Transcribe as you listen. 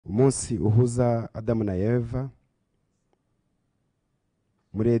umunsi uhuza Adamu na Eva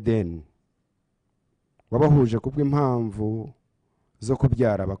muri Edeni wabahuje kubw'impamvu zo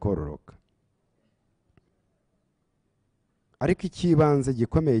kubyara bakororoka. Ariko ikibanze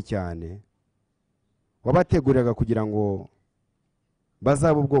gikomeye cyane wabateguriraga kugira ngo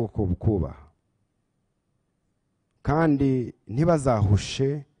bazabe ubwoko bukubaha kandi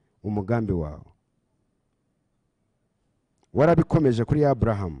ntibazahushe umugambi wawe. Warabikomeje kuri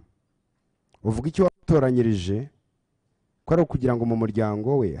Abrahamu uvuga icyo watoranyirije ko ari ukugira ngo mu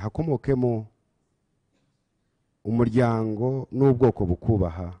muryango we hakomokemo umuryango n'ubwoko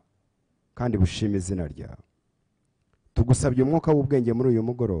bukubaha kandi bushima izina ryawe. Tugusabye umwuka w'ubwenge muri uyu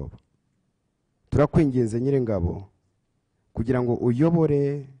mugoroba. Turakwinginze Nyir'ingabo kugira ngo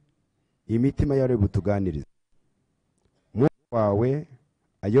uyobore imitima yawe butuganirize. Mwuka wawe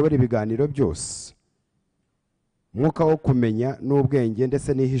ayobore ibiganiro byose. Mwuka wo kumenya n'ubwenge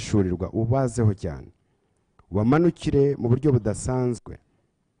ndetse n'ihishurirwa ubazeho cyane. Wamanukire mu buryo budasanzwe.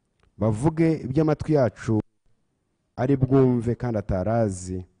 Bavuge iby'amatwi yacu ari bwumve kandi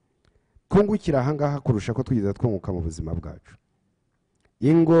atarazi. Kungukira ahangaha kurusha ko twigeze twunguka mu buzima bwacu.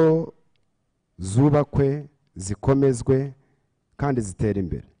 Ingo zubakwe, zikomezwe kandi zitera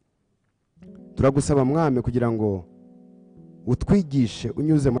imbere. Turagusaba Mwami kugira ngo utwigishe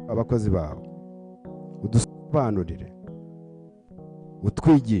unyuze mu abakozi bawe. Udusobanurire,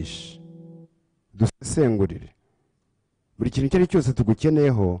 utwigishe, dusesengurire. Buri kintu icyo ari cyose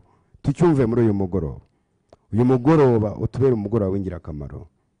tugukeneyeho tucyumve muri uyu mugoroba. Uyu mugoroba utubere umugoroba w'ingirakamaro.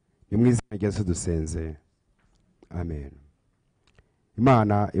 Ni mu izina rya Yesu dusenze. Amen.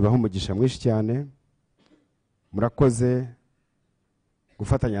 Imana ibaho umugisha mwinshi cyane. Murakoze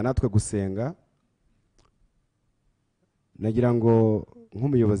gufatanya natwe gusenga. Nagira ngo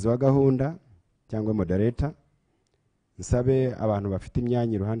nk'umuyobozi wa gahunda cyangwa moderator nsabe abantu bafite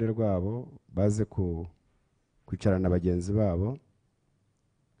imyanya iruhande rwabo baze kwicarana bagenzi babo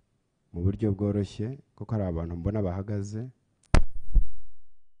mu buryo bworoshye kuko hari abantu mbona bahagaze.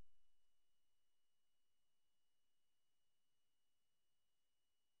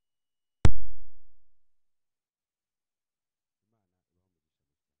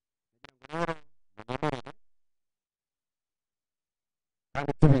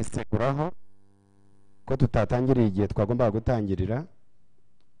 Kandi tubiseguraho ko tutatangiriye igihe twagombaga gutangirira,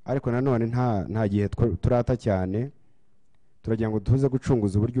 ariko nanone nta gihe turata cyane. Turagira ngo tuze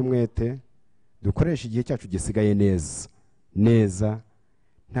gucunguza uburyo umwete dukoresha igihe cyacu gisigaye neza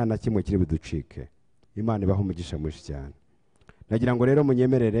nta na kimwe kiri buducike. Imana ibaho umugisha mwinshi cyane. Nagira ngo rero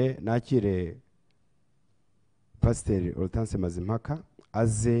munyemerere nakire Pasiteri Hortense Mazimpaka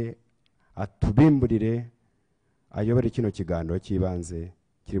aze atubimburire ayobore kino kiganiro cy'ibanze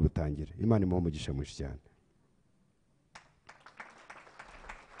kiri butangire. Imana imuhe umugisha mwinshi cyane.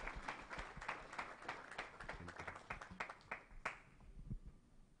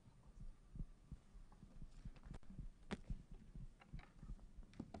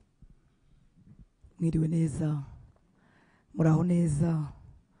 Mwiriwe neza, muraho neza.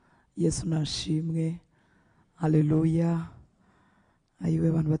 Yesu nashimwe. Haleluya. Ayiwe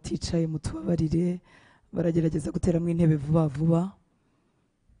abantu baticaye mutubabarire, baragerageza guteramo intebe vuba vuba.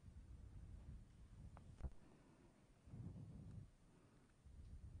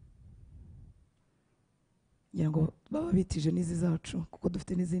 Ngira ngo baba bitije n'izi zacu kuko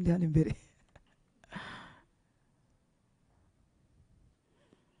dufite n'izindi hano imbere.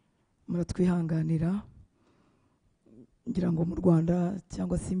 Muratwihanganira. Ngira ngo mu Rwanda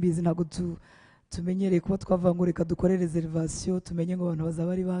cyangwa simbizi ntabwo tumenyereye kuba twavangurika dukore reservation tumenye ngo abantu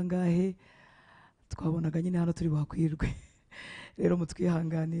bazaba ari bangahe. Twabonaga nyine hano turi bakwirwe. Rero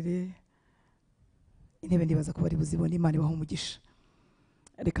mutwihanganire. Intebe ndibaza ko bari buzibone. Imana ibaho umugisha.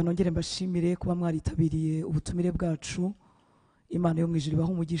 Reka nongere mbashimire kuba mwaritabiriye ubutumire bwacu. Imana yo mu ijuru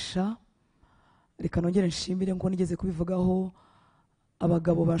ibaho umugisha. Reka nongere nshimire ngo nigeze kubivugaho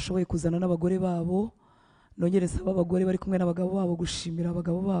abagabo bashoboye kuzana n'abagore babo. Nongere saba abagore bari kumwe n'abagabo babo gushimira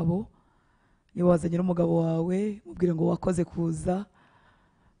abagabo babo. Niba wazanye n'umugabo wawe mubwire ngo wakoze kuza.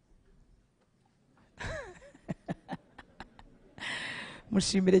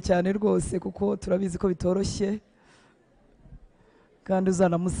 Mushimire cyane rwose kuko turabizi ko bitoroshye. Kandi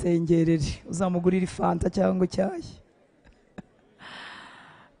uzanamusengerere, uzamugurira ifanta cyangwa icyayi.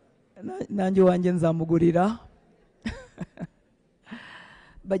 Nanjye wanjye nzamugurira.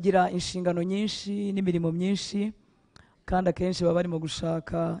 Bagira inshingano nyinshi n'imirimo myinshi kandi akenshi baba barimo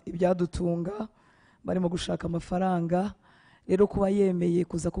gushaka ibyadutunga, barimo gushaka amafaranga. Rero kuba yemeye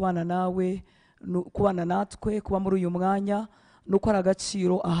kuza kubana nawe, kubana natwe, kuba muri uyu mwanya nuko ari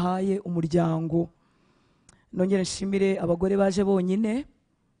agaciro ahaye umuryango. Nongere nshimire abagore baje bonyine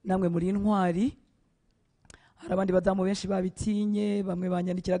namwe muri intwari. Hari abandi badamu benshi babitinye, bamwe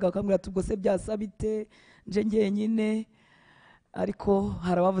banyandikiraga bakambwira ati ubwo se byasabite nje ngenyine, ariko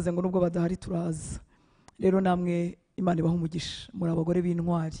hari abavuze ngo nubwo badahari turaza. Rero namwe Imana ibaha umugisha, muri abagore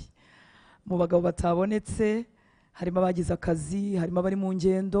b'intwari. Mu bagabo batabonetse harimo abagize akazi, harimo abari mu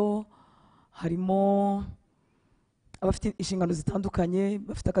ngendo, harimo abafite inshingano zitandukanye,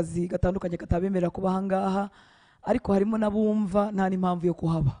 bafite akazi gatandukanye katabemerera kuba ahangaha, ariko harimo n'abumva nta n'impamvu yo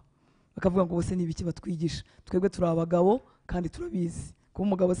kuhaba, bakavuga ngo bose ni ibiki batwigisha. Twebwe turi abagabo kandi turabizi kuba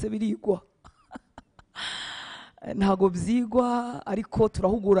umugabo se birigwa ntago byigwa, ariko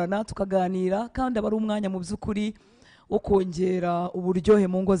turahugurana tukaganira, kandi aba ari umwanya mu by'ukuri wo kongera uburyohe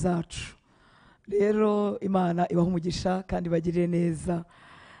mu ngo zacu. Rero Imana ibaha umugisha kandi bagirire neza.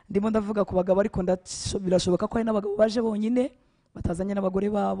 Ndimo ndavuga ku bagabo, ariko birashoboka ko hari n'abagabo baje bonyine batazanye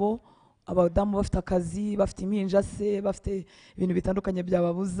n'abagore babo, abadamu bafite akazi, bafite impinja se, bafite ibintu bitandukanye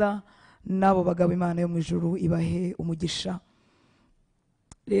byababuza. N'abo bagabo Imana yo mu ijuru ibahe umugisha.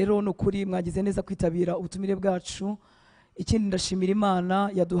 Rero nukuri mwagize neza kwitabira ubutumire bwacu. Ikindi ndashimira Imana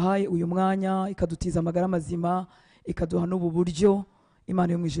yaduhaye uyu mwanya, ikadutiza amagara mazima, ikaduha n'ubu buryo.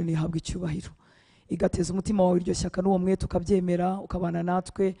 Imana yo mu ijuru ihabwa icyubahiro, igateza umutima wawe iryo shyaka n'uwo mwete, ukabyemera ukabana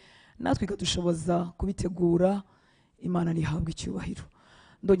natwe ikadushoboza kubitegura. Imana nihabwa icyubahiro.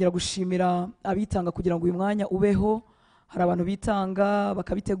 Ndongera gushimira abitanga kugira ngo uyu mwanya ubeho. Hari abantu bitanga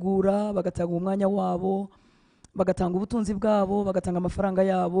bakabitegura, bagatanga umwanya wabo, bagatanga ubutunzi bwabo, bagatanga amafaranga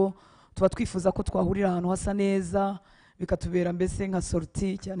yabo. Tuba twifuza ko twahurira ahantu hasa neza, bikatubera mbese nka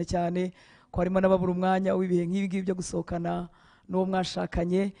sorti, cyane cyane ko harimo n'ababura umwanya w'ibihe nk'ibi byo gusohokana n'uwo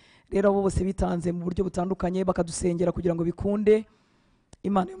mwashakanye. Rero abo bose bitanze mu buryo butandukanye bakadusengera kugira ngo bikunde.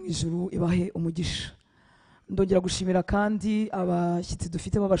 Imana yo mu ijuru ibahe umugisha. Ndongera gushimira kandi abashyitsi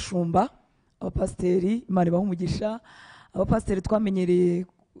dufite b'abashumba, abapasiteri. Imana ibahe umugisha. Abapasiteri twamenyereye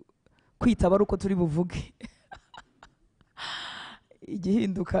kwitaba ari uko turi buvuge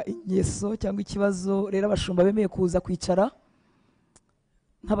igihinduka ingeso cyangwa ikibazo. Rero abashumba bemeye kuza kwicara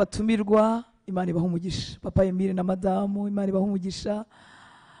nk'abatumirwa, Imana ibaha umugisha. Papa Emile na madamu, Imana ibaha umugisha.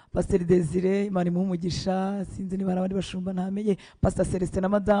 Pastor Desire, Imana imuha umugisha. Sinzi niba abandi bashumba ntamenye. Pastor Celestin na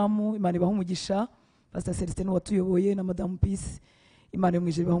madamu, Imana ibaha umugisha. Pastor Celestin watuyoboye na madamu Peace, Imana yo mu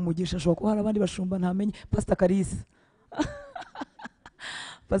ijuru ibaha umugisha. Ashobora kuba hari abandi bashumba ntamenye. Pastor Karisa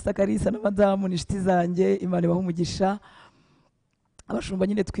Pastor Karisa na madamu ni inshuti zanjye, Imana ibaha umugisha. Abashumba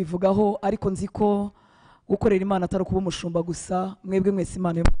nyine twivugaho, ariko nzi ko gukorera Imana atari kuba umushumba gusa. Mwebwe mwese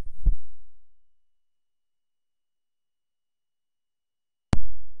Imana yo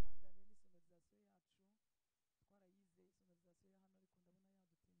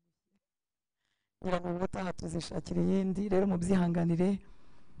ubutaha tuzishakira iyindi. Rero mubyihanganire,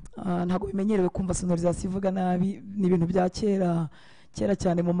 ntabwo bimenyerewe kumva sonorizasiyo ivuga nabi. Ni ibintu bya kera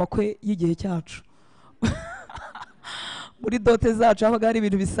cyane mu makwe y'igihe cyacu muri dote zacu habaga hari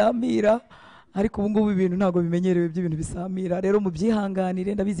ibintu bisamira, ariko ubu ngubu ibintu ntabwo bimenyerewe by'ibintu bisamira. Rero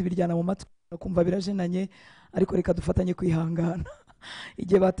mubyihanganire, ndabizi biryana mu matwi kumva birajenanye, ariko reka dufatanye kwihangana.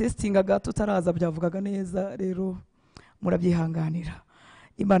 Igihe batestingaga tutaraza byavugaga neza, rero murabyihanganira.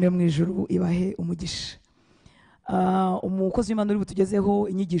 Imana yo mu ijuru ibahe umugisha. Umukozi w'Imana uri butugezeho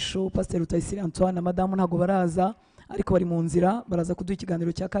inyigisho, Pastor Rutayisire Antoinne na madamu ntabwo baraza, ariko bari mu nzira, baraza kuduha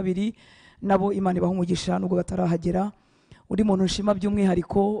ikiganiro cya kabiri. Nabo Imana ibaha umugisha nubwo batarahagera. Undi muntu nshima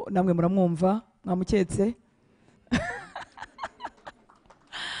by'umwihariko, namwe muramwumva, mwamuketse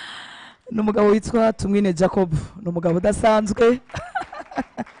n'umugabo witwa Tumwine Jacob. Ni umugabo udasanzwe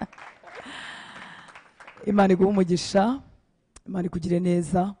Imana iguha umugisha, Imana ikugire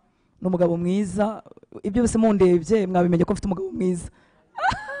neza. Ni umugabo mwiza. Ibyo byose mundebye mwabimenye ko mfite umugabo mwiza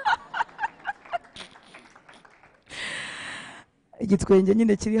igitwenge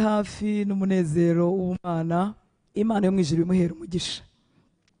nyine kiri hafi n'umunezero w'Imana. Imana yo mu ijuru imuhera umugisha.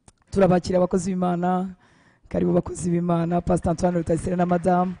 Turabakira abakozi b'Imana. Karibu bakozi b'Imana, Pastor Antoine Rutayisire na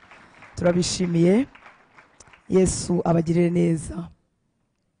madamu, turabishimiye. Yesu abagirire neza.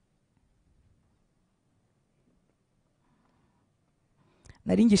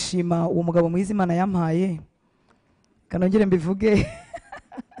 Nari ngishima uwo mugabo mwiza Imana yampaye, kanongere mbivuge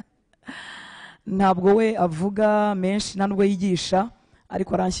ntabwo we avuga menshi, nta nubwo yigisha,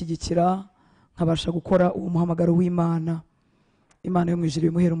 ariko aranshyigikira nkabasha gukora uwo muhamagaro w'Imana. Imana yo mu ijuru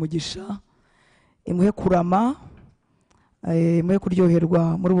imuhera umugisha, imuhe kurama, imuhe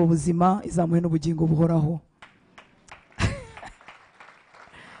kuryoherwa muri ubu buzima, izamuhe n'ubugingo buhoraho.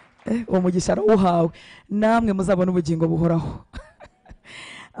 Uwo mugisha arawuhawe, namwe muzabona ubugingo buhoraho.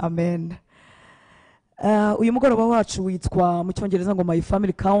 Amen. Uyu mugoroba wacu witwa mu Cyongereza ngo My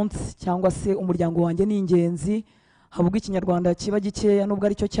Family Counts, cyangwa se umuryango wanjye ni ingenzi. havuga ikinyarwanda kiba gikeya nubwo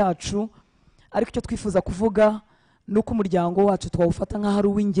ari cyo cyacu, ariko icyo twifuza kuvuga ni uko umuryango wacu twawufata nk'aho ari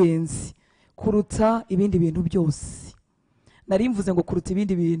uw'ingenzi kuruta ibindi bintu byose. Nari mvuze ngo kuruta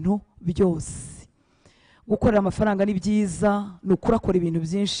ibindi bintu byose. Gukorera amafaranga ni byiza, ni ukurakora ibintu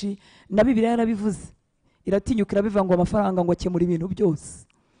byinshi, na Bibiliya yarabivuze, iratinyuka irabivuga ngo amafaranga ngo akemura ibintu byose.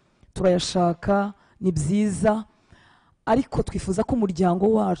 Turayashaka, ni byiza, ariko twifuza ko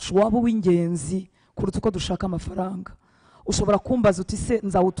umuryango wacu waba uw'ingenzi kuruta uko dushaka amafaranga. Ushobora kumbaza uti se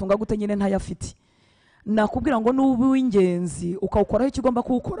nzawutunga gute nyine ntayafite? Nakubwira ngo nuba uw'ingenzi ukawukoraho icyo ugomba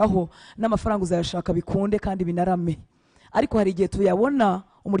kuwukoraho, n'amafaranga uzayashaka bikunde kandi binarame. Ariko hari igihe tuyabona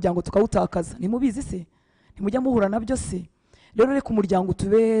umuryango tukawutakaza. Ntimubizi se? Ntimujya muhura nabyo se? Rero reka umuryango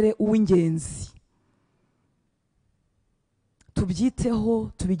utubere uw'ingenzi,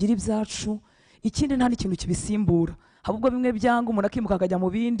 tubyiteho, tubigire ibyacu. Ikindi nta n'ikintu kibisimbura. Habubwo bimwe byanga umuntu akimuka akajya mu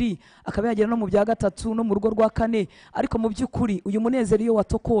bindi, akaba yagera no mu bya gatatu no mu rugo rwa kane, ariko mu by'ukuri uyu munezero iyo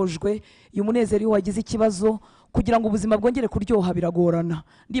watokojwe, uyu munezero iyo wagize ikibazo, kugira ngo ubuzima bwongere kuryoha biragorana.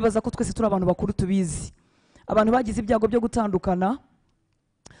 Ndibaza ko twese turi abantu bakuru tubizi. Abantu bagize ibyago byo gutandukana,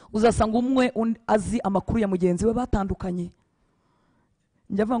 uzasanga umwe azi amakuru ya mugenzi we batandukanye.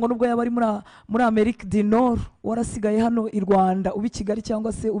 Njya vuga ngo nubwo yaba ari muri Amerika du Nord, warasigaye hano i Rwanda ubi Kigali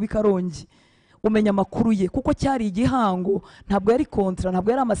cyangwa se ubi Karongi, umenya amakuru ye, kuko cyari igihango, ntabwo yari kontra,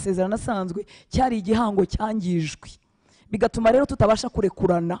 ntabwo yari amasezerano asanzwe, cyari igihango cyangijwe. Bigatuma rero tutabasha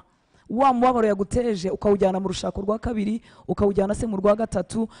kurekurana. Wa mubabaro yaguteje ukawujyana mu rushako rwa kabiri, ukawujyana se mu rwa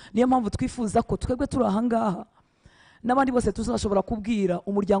gatatu. Niyo mpamvu twifuza ko twebwe turi ahangaha n'abandi bose tuzashobora kubwira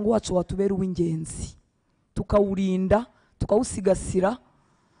umuryango wacu watubera uw'ingenzi, tukawurinda, tukawusigasira.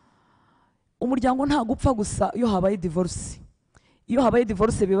 Umuryango nta gupfa gusa iyo habaye divorce. Iyo habaye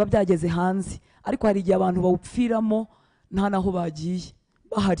divorce biba byageze hanze, ariko hari igihe abantu bawupfiramo nta naho bagiye,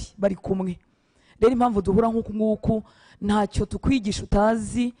 bahari bari kumwe. Rero impamvu duhura nk'uku nguku, ntacyo tukwigisha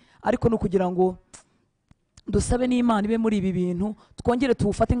utazi, ariko no kugira ngo dusabe n'Imana ibe muri ibi bintu, twongere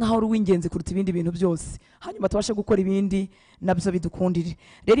tuwufate nk'aho ari uw'ingenzi kuruta ibindi bintu byose, hanyuma tubashe gukora ibindi nabyo bidukundire.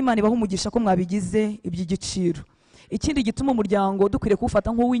 Rero Imana ibaha umugisha ko mwabigize iby'igiciro. Ikindi gituma umuryango dukwiriye kuwufata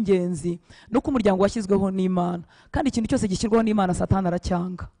nk'uw'ingenzi nuko umuryango washyizweho n'Imana, kandi ikintu cyose gishyirwaho n'Imana Satani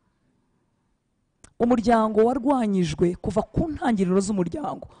aracyanga. Umuryango warwanyijwe kuva ku ntangiriro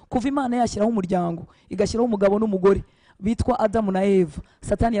z'umuryango, kuva Imana yashyiraho umuryango igashyiraho umugabo n'umugore bitwa Adamu na Eva,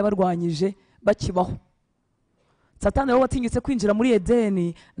 Satani yabarwanyije bakibaho. Satani rero watinyutse kwinjira muri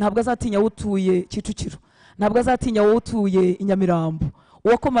Edeni, ntabwo azatinya utuye Kicukiro, ntabwo azatinya utuye i Nyamirambo.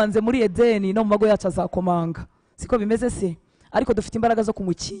 Uwakomanze muri Edeni no mu mago yacu azakomanga. Siko bimeze se? Ariko dufite imbaraga zo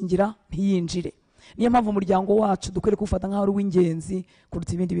kumukingira ntiyinjire. Niyo mpamvu umuryango wacu dukwiriye kuwufata nk'aho ari uw'ingenzi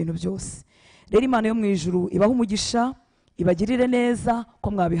kuruta ibindi bintu byose. Rero Imana yo mu ijuru ibaha umugisha, ibagirire neza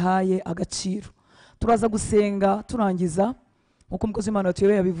ko mwabihaye agaciro. Turaza gusenga turangiza, nkuko umukozi w'Imana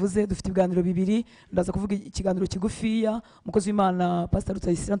watuyoboye yabivuze. Dufite ibiganiro bibiri, ndaza kuvuga ikiganiro kigufiya. Umukozi w'Imana Pastor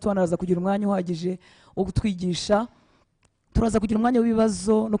RUTAYISIRE Antoinne araza kugira umwanya uhagije wo gutwigisha. Turaza kugira umwanya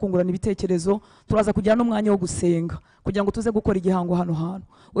w'ibibazo no kungurana ibitekerezo. Turaza kugira n'umwanya wo gusenga kugira ngo tuze gukora igihango hano hantu.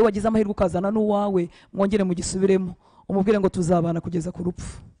 We wagize amahirwe ukazana n'uwawe, mwongere mu gisubiremo, umubwire ngo tuzabana kugeza ku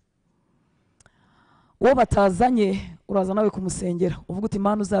rupfu. Uwo batazanye uraza nawe kumusengera, uvuga uti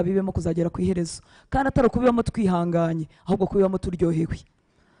Imana uzabibemo kuzagera ku iherezo, kandi atari ukubibamo twihanganye, ahubwo kubibamo turyohewe.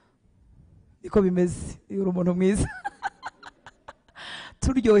 Niko bimeze iyo uri umuntu mwiza.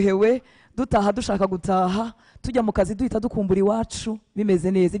 Turyohewe, dutaha dushaka gutaha, tujya mu kazi duhita dukumbura iwacu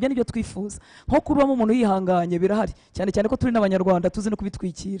bimeze neza. Ibyo nibyo twifuza. Nko kubamo umuntu yihanganye birahari, cyane cyane ko turi n'Abanyarwanda tuzi no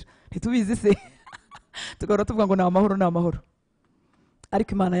kubitwikira. Ntitubizi se? Tugahora tuvuga ngo ni amahoro, ni amahoro.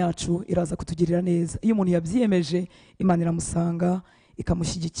 Ariko Imana yacu iraza kutugirira neza. Iyo umuntu yabyiyemeje, Imana iramusanga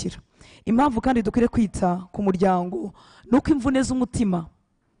ikamushyigikira. Impamvu kandi dukwiriye kwita ku muryango nuko imvune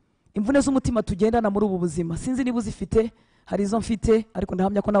z'umutima tugendana muri ubu buzima, sinzi niba uzifite, hari izo mfite, ariko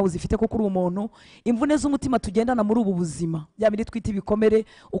ndahamya ko nawe uzifite kuko uri umuntu. Imvune z'umutima tugendana muri ubu buzima, bya bindi twita ibikomere,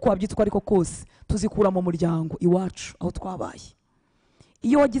 uko wabyitwa ariko kose, tuzikura mu muryango iwacu aho twabaye.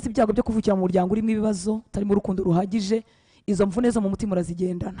 Iyo wagize ibyago byo kuvukira mu muryango urimo ibibazo, utarimo urukundo ruhagije, izo mvune zo mu mutima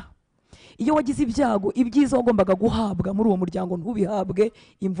urazigendana. Iyo wagize ibyago, ibyiza wagombaga guhabwa muri uwo muryango ntubihabwe,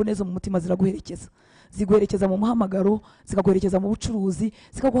 imvune zo mu mutima ziraguherekeza. Ziguherekeza mu muhamagaro, zikaguherekeza mu bucuruzi,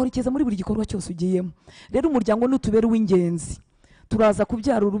 zikaguherekeza muri buri gikorwa cyose ugiyemo. Rero umuryango nutubera uw'ingenzi, turaza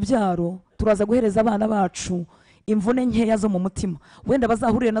kubyara urubyaro, turaza guhereza abana bacu imvune nkeya zo mu mutima. Wenda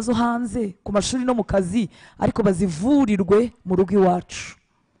bazahurire nazo hanze ku mashuri no mu kazi, ariko bazivurirwe mu rugo iwacu.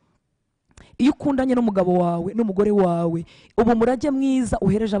 Iyo ukundanye n'umugabo wawe n'umugore wawe, ubu umurage mwiza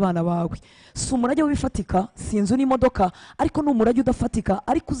uhereje abana bawe. Si umurage w'ifatika, si inzu n'imodoka, ariko ni umurage udafatika,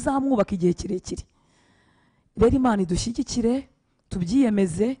 ariko uzamwubaka igihe kirekire. rero Imana idushyigikire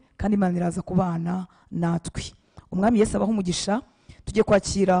tubyiyemeze kandi Imana iraza kubana natwe. Umwami Yesu abaho umugisha. Tugiye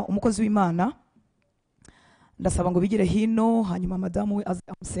kwakira umukozi w'Imana, ndasaba ngo bigire hino, hanyuma madamu we aze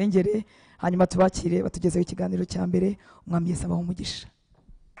amusengere, hanyuma tubakire batugezeho ikiganiro cya mbere. Umwami Yesu abaho umugisha.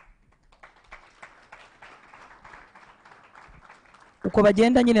 Uko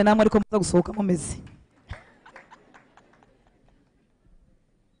bagenda nyine namwe ariko muza gusohoka mumeze.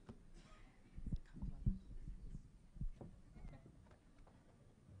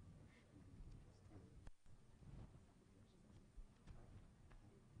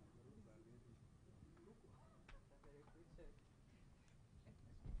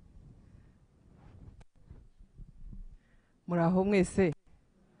 Muraho mwese,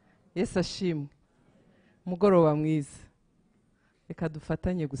 Yesu ashimwe. Mugoroba mwiza. Reka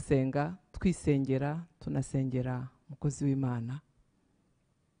dufatanye gusenga, twisengera, tunasengera umukozi w'Imana.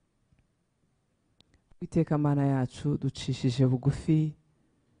 Uwiteka Mana yacu, ducishije bugufi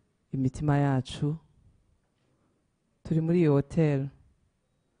imitima yacu. Turi muri iyo hotel,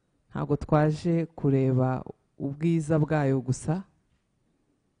 ntabwo twaje kureba ubwiza bwayo gusa,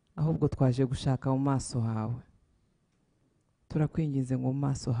 ahubwo twaje gushaka mu maso hawe. Turakwinginze ngo mu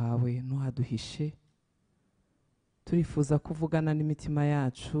maso hawe ntuhaduhishe. Turifuza kuvugana n'imitima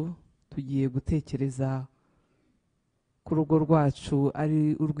yacu, tugiye gutekereza ku rugo rwacu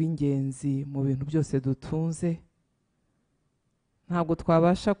ari urw'ingenzi mu bintu byose dutunze. Ntabwo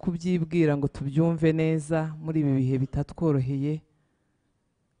twabasha kubyibwira ngo tubyumve neza muri ibi bihe bitatworoheye,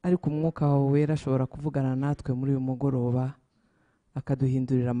 ariko umwuka wawe wera ashobora kuvugana natwe muri uyu mugoroba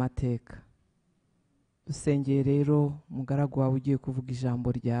akaduhindurira amateka. Dusengeye rero umugaragu wawe ugiye kuvuga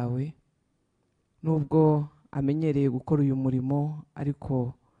ijambo ryawe, nubwo amenyereye gukora uyu murimo,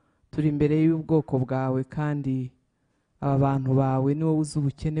 ariko turi imbere y'ubwoko bwawe kandi aba bantu bawe ni wowe uzi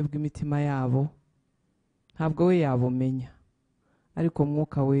ubukene bw'imitima yabo, ntabwo we yabumenya, ariko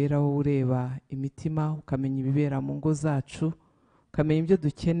mwuka wera wowe ureba imitima, ukamenya ibibera mu ngo zacu, ukamenya ibyo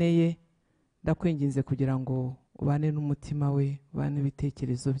dukeneye. Ndakwinginze kugira ngo ubane n'umutima we, ubane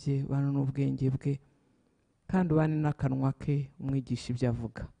n'ibitekerezo bye, ubane n'ubwenge bwe, kandi ubane n'akanwa ke, umwigisha ibyo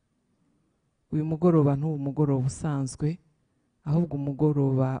avuga. Uyu mugoroba ntuba umugoroba usanzwe, ahubwo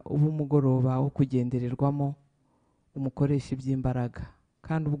umugoroba uba umugoroba wo kugendererwamo, umukoresha iby'imbaraga,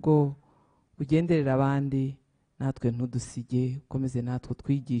 kandi ubwo ugenderera abandi natwe ntudusige, ukomeze natwe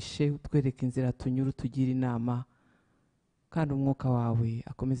utwigishe, utwereke inzira tunyura, utugira inama, kandi umwuka wawe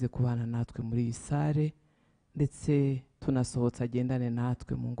akomeze kubana natwe muri iyi sare, ndetse tunasohotse agendane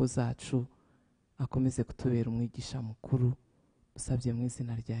natwe mu ngo zacu, akomeze kutubera umwigisha mukuru. Dusabye mu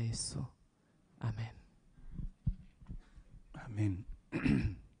izina rya Yesu, amen. Amen.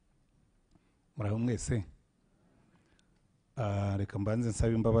 Muraho mwese. Reka mbanze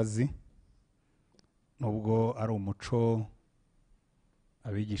nsaba imbabazi, nubwo ari umuco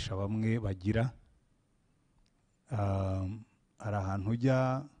abigisha bamwe bagira. Hari ahantu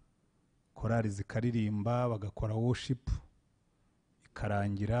ujya korari zikaririmba, bagakora worship,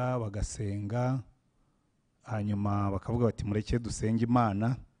 ikarangira bagasenga, hanyuma bakavuga bati mureke dusenge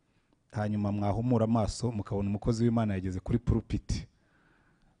Imana, hanyuma mwahumura amaso mukabona umukozi w'Imana yageze kuri pulpit.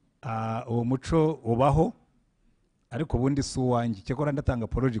 Uwo muco ubaho, ariko ubundi si uwanjye. Cyakora ndatanga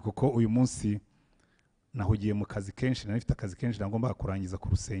apology kuko uyu munsi nahugiye mu kazi kenshi, narifite akazi kenshi nagomba kurangiza ku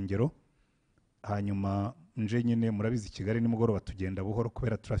rusengero, hanyuma nje nyine murabizi Kigali nimugoroba tugenda buhoro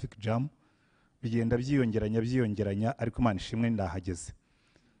kubera traffic jam, bigenda byiyongeranya, ariko Imana ishimwe ndahageze.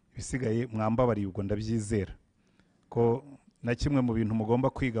 Ibisigaye mwambabariye ubwo ndabyizera ko na kimwe mu bintu mugomba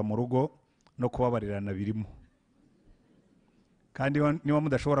kwiga mu rugo no kubabarirana birimo. Kandi niba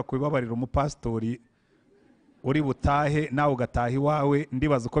mudashobora kubibabarira umupastori uri butahe nawe ugataha iwawe,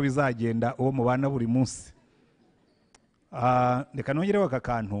 ndibaza uko bizagenda uwo mubana buri munsi. Reka nongereho aka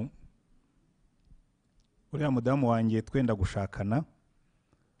kantu. Uriya mudamu wanjye twenda gushakana,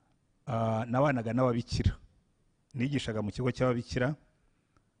 nabanaga n'ababikira, nigishaga mu kigo cy'ababikira.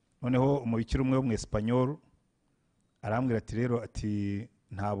 Noneho umubikira umwe wo mu Espanyol arambwira ati rero ati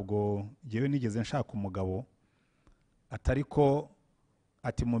ntabwo ngewe nigeze nshaka umugabo, atari ko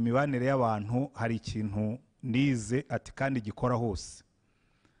ati mu mibanire y'abantu hari ikintu nize, ati kandi gikora hose.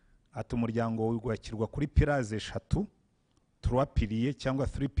 Ati umuryango wubakirwa kuri pillars 3, 3 piliers cyangwa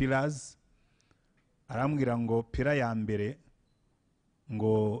 3 pillars. Arambwira ngo pila ya mbere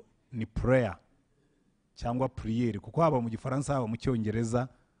ngo ni prayer cyangwa prière, kuko haba mu Gifaransa haba mu Cyongereza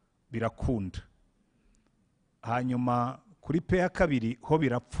birakunda. Hanyuma kuri pe ya kabiri ho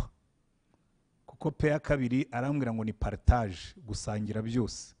birapfa, kuko pe ya kabiri arambwira ngo ni partage, gusangira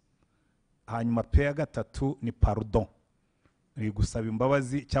byose. Hanyuma pe ya gatatu ni pardon, ni gusaba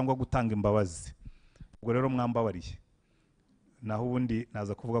imbabazi cyangwa gutanga imbabazi. ubwo rero mwambabariye, naho ubundi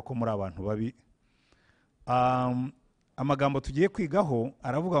naza kuvuga ko muri abantu babi. Amagambo tugiye kwigaho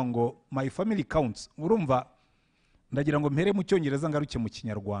aravuga ngo my family counts. Urumva ndagira ngo mpere mu cyongereza ngaruke mu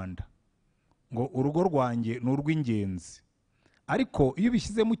kinyarwanda ngo urugo rwanjye ni urw'ingenzi, ariko iyo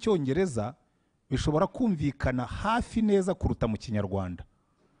bishyize mu cyongereza bishobora kumvikana hafi neza kuruta mu kinyarwanda.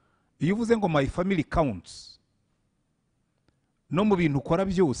 Iyo uvuze ngo my family counts, no mu bintu ukora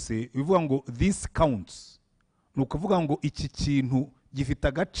byose bivuga ngo this counts, ni ukuvuga ngo iki kintu gifite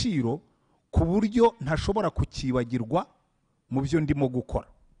agaciro ku buryo ntashobora kukibagirwa mu byo ndimo gukora.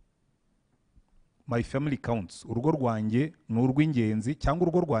 My family counts, urugo rwanjye ni urw'ingenzi cyangwa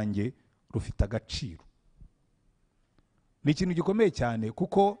urugo rwanjye rufite agaciro. Ni ikintu gikomeye cyane,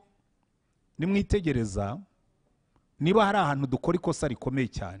 kuko nimwitegereza niba hari ahantu dukora ikosa rikomeye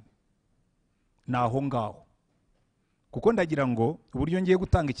cyane ni aho ngaho. Kuko ndagira ngo uburyo ngiye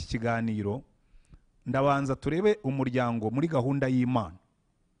gutanga iki kiganiro ndabanza turebe umuryango muri gahunda y'Imana,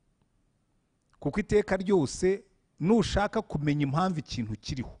 kuko iteka ryose nushaka kumenya impamvu ikintu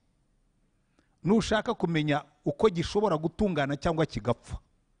kiriho, nushaka kumenya uko gishobora gutungana cyangwa kigapfa,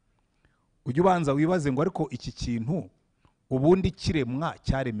 ujye ubanza wibaze ngo ariko iki kintu ubundi kiremwa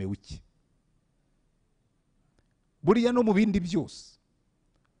cyaremewe iki. Buriya no mu bindi byose,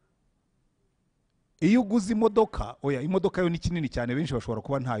 iyo uguze imodoka, oya imodoka yo ni kinini cyane, benshi bashobora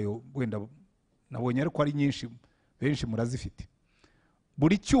kuba ntayo, wenda nabonye ariko ari nyinshi, benshi murazifite.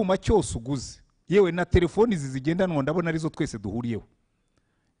 Buri cyuma cyose uguze, yewe na telefoni izi zigendanwa ndabona arizo twese duhuriyeho,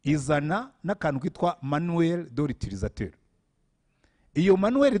 izana n'akantu kitwa manuel de l'utilisateur. Iyo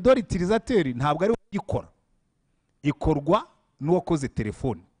manuel de l'utilisateur ntabwo ari igikora, ikorwa n'uwakoze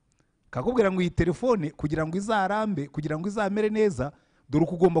telefone. Kakubwira ngo iyi telefone kugira ngo izarambe, kugira ngo izamere neza, dore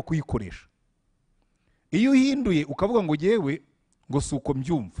uko ugomba kuyikoresha. Iyo uhinduye ukavuga ngo yewe ngo si uko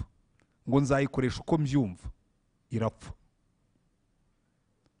mbyumva, ngo nzayikoresha uko mbyumva, irapfa.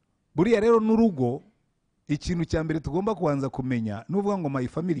 Buriya rero n'urugo, ikintu cya mbere tugomba kubanza kumenya, nuvuga ngo my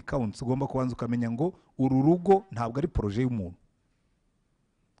family counts, ugomba kubanza ukamenya ngo uru rugo ntabwo ari projet y'umuntu.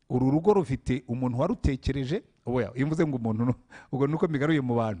 Uru rugo rufite umuntu warutekereje. Oya, iyo mvuze ngo umuntu ubwo nuko migaruye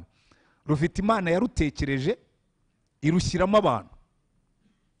mu bantu, rufite Imana yarutekereje irushyiramo abantu.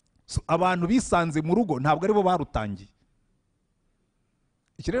 Abantu bisanze mu rugo ntabwo aribo barutangiye.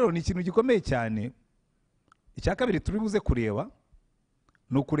 Iki rero ni ikintu gikomeye cyane. Icya kabiri turi buze kureba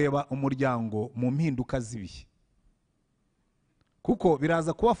ni ukureba umuryango mu mpinduka z'ibihe, kuko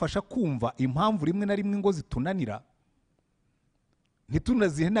biraza kubafasha kumva impamvu rimwe na rimwe ngo zitunanira,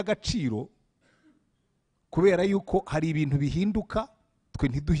 ntitunazihe n'agaciro, kubera yuko hari ibintu bihinduka twe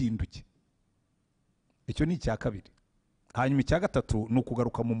ntiduhinduke. Icyo ni icya kabiri. Hanyuma icya gatatu ni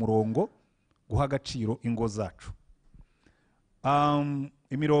ukugaruka mu murongo, guha agaciro ingo zacu.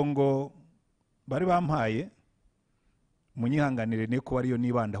 Imirongo bari bampaye munyihanganire ne ko ariyo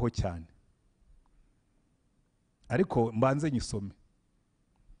nibandaho cyane, ariko mbanze nyisome.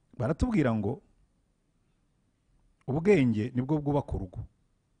 Baratubwira ngo ubwenge nibwo bwubaka urugo,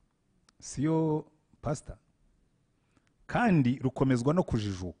 siyo pastor, kandi rukomezwa no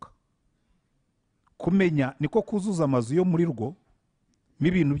kujijuka. Kumenya niko kuzuza amazu yo muri rwo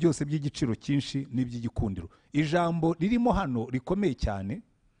n'ibintu byose by'igiciro cyinshi n'iby'igikundiro. Ijambo ririmo hano rikomeye cyane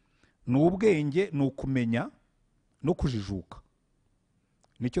ni ubwenge, ni ukumenya no kujijuka.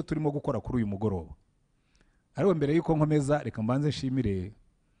 Nicyo turimo gukora kuri uyu mugoroba. Ariko mbere yuko nkomeza, reka mbanze nshimire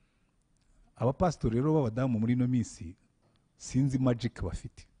abapastori rero b'abadamu muri no minsi, sinzi magic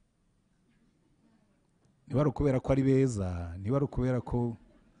bafite. Niba ari ukubera ko ari beza, niba ari ukubera ko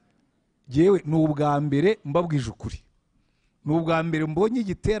yewe ni ubwa mbere mbabwije ukuri, ni ubwa mbere mbonye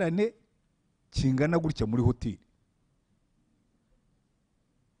igiterane kingana gutya muri hoteli.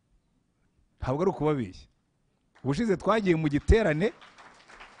 Ntabwo ari ukubabeshya. Ubushize twagiye mu giterane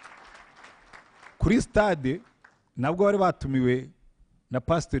kuri stade, nabwo bari batumiwe na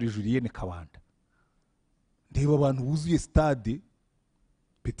Pastor Julienne Kabanda. Ndeba abantu buzuye stade,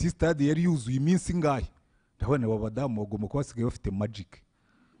 petit stade yari yuzuye iminsi ngahe. Ndabona aba badamu bagomba kuba basigaye bafite magic.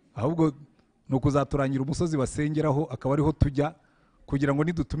 Ahubwo ni ukuzaturangira umusozi basengeraho, akaba ariho tujya, kugira ngo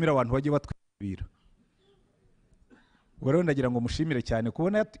nidutumira abantu bajye batwibira. Ubwo rero ndagira ngo mushimire cyane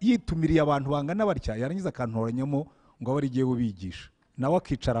kubona yitumiriye abantu bangana batya, yarangiza akantoranyamo ngo abe ari giye ubigisha, nawe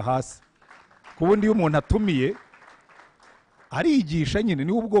akicara hasi. Kubundi iyo umuntu atumiye arigisha nyine,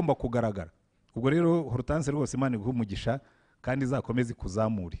 niwe ugomba kugaragara. Ubwo rero Hortense rwose Imana iguhe umugisha kandi izakomeze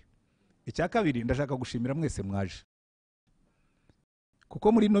kuzamure. Icya kabiri, ndashaka gushimira mwese mwaje,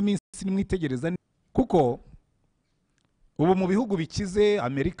 kuko muri no minsi nimwitegereza, kuko ubu mu bihugu bikize,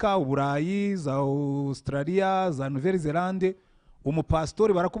 Amerika, Uburayi, za Australia, za Nouvelle Zelande,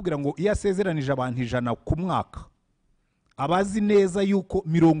 umupasitori barakubwira ngo iyo asezeranije abantu 100 ku mwaka abazi neza yuko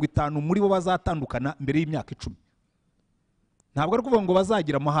 50 muri bo bazatandukana mbere y'imyaka 10. Ntabwo ari kuvuga ngo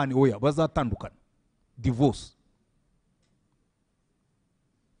bazagira amahane, oya, bazatandukana, divorce.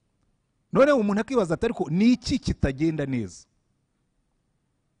 None umuntu akibaza ati ariko ni iki kitagenda neza?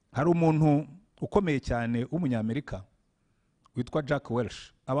 Hari umuntu ukomeye cyane w'umunyamerika witwa Jack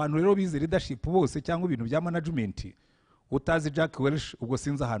Welch. Abantu rero bize leadership bose cyangwa ibintu bya management, utazi Jack Welch ubwo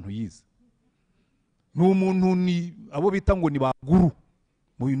sinzi ahantu yize. Ni umuntu ni abo bita ngo ni baguru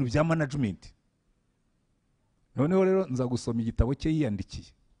mu bintu bya management. Noneho rero nza gusoma igitabo cye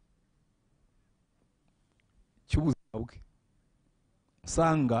yiyandikiye cy'ubuzima bwe,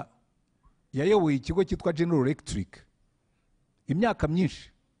 nsanga yayoboye ikigo cyitwa General Electric imyaka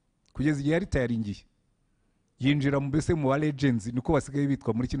myinshi kugeza igihe yaritayaringiye, yinjira mu mbese mu ba legends, niko basigaye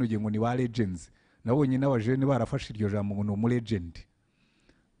bitwa muri kino gihe ngo ni ba legends. Nabonye n'abajene barafashe iryo jambo ngo ni umulegend.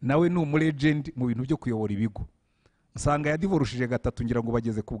 Nawe ni umulegend mu bintu byo kuyobora ibigo. Nsanga yadivorushije 3 ngira ngo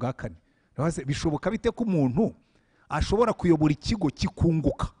bageze ku bwa 4. Naho bishoboka bite ko umuntu ashobora kuyobora ikigo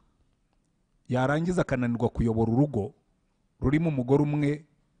kikunguka yarangiza akananirwa kuyobora urugo rurimo umugore umwe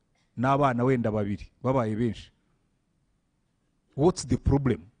n'abana wenda 2 babaye benshi? What's the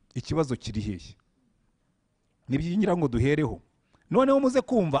problem? Ikibazo kiri hehe? Nibyo ngo duhereho. Noneho muze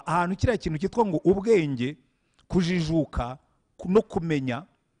kumva ahantu kiriya kintu cyitwa ngo ubwenge, kujijuka no kumenya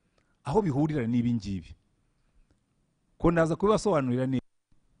aho bihurira n'ibi ngibi, ko ndaza kubibasobanurira neza.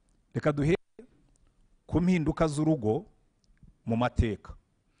 Reka duhere ku mpinduka z'urugo mu mateka.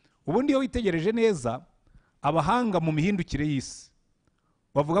 Ubundi iyo witegereje neza, abahanga mu mihindukire y'isi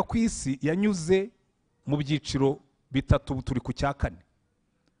bavuga ko isi yanyuze mu byiciro 3, turi ku cya 4.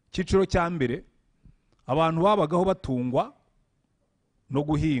 Cyiciro cya mbere abantu babagaho batungwa no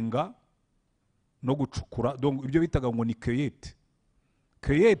guhinga no gucukura, donc ibyo bitaga ngo ni cueillette.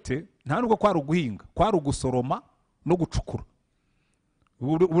 Cueillette nta nubwo kwari uguhinga, kwari ugusoroma no gucukura.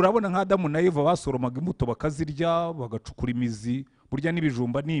 Urabona nka Adamu na Eva basoromaga imbuto bakazirya, bagacukura imizi, burya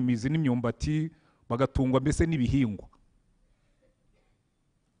n'ibijumba n'imizi n'imyumbati, bagatungwa mbese n'ibihingwa.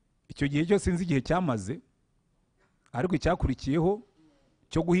 Icyo gihe cyo sinzi igihe cyamaze, ariko icyakurikiyeho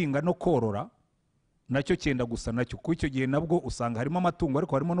cyo guhinga no korora nacyo cyenda gusa nacyo, kuko icyo gihe nabwo usanga harimo amatungo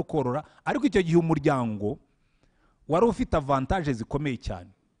ariko harimo no korora. Ariko icyo gihe umuryango wari ufite avantage zikomeye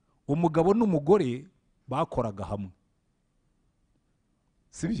cyane. Umugabo n'umugore bakoraga hamwe,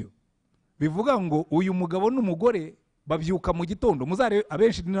 sibyo? Bivuga ngo uyu mugabo n'umugore babyuka mu gitondo, muzare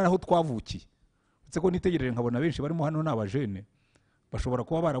abenshi ni naho twavukiye. Ndetse ko nitegereje nkabona abenshi barimo hano n'abajene bashobora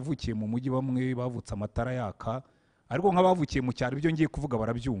kuba baravukiye mu mujyi, bamwe bavutse amatara yaka, ariko nk'abavukiye mu cyaro ibyo ngiye kuvuga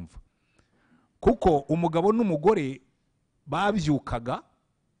barabyumva. Kuko umugabo n'umugore babyukaga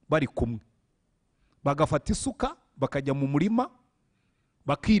bari kumwe, bagafata isuka bakajya mu murima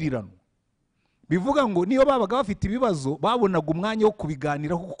bakirirana. Bivuga ngo niyo babaga bafite ibibazo babonaga umwanya wo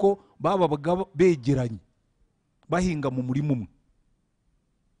kubiganiraho, kuko babaga begeranye bahinga mu murima umwe,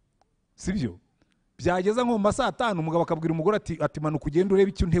 sibyo? Byageza nko mu masaha 5 umugabo akabwira umugore ati manuka ugenda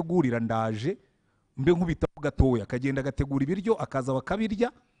urebe icyo ntegurira ndaje mbe nkubitaho gatoya. Akagenda agategura ibiryo akaza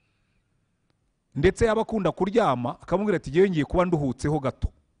bakabirya, ndetse yabakunda kuryama akamubwira ati giye ngiye kuba nduhutseho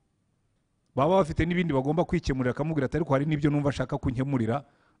gato. Baba bafite n'ibindi bagomba kwikemurira, akamubwira ati ariko hari n'ibyo numva ashaka kunkemurira,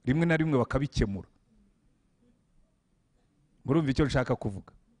 rimwe na rimwe bakabikemura. Murumva icyo nshaka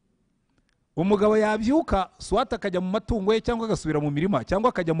kuvuga? Umugabo yabyuka swata akajya mu matungo ye, cyangwa agasubira mu mirima, cyangwa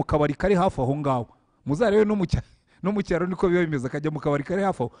akajya mu kabari kari hafi aho ngaho. Muzarebe no mu cyaro niko biba bimeze, akajya mu kabari kari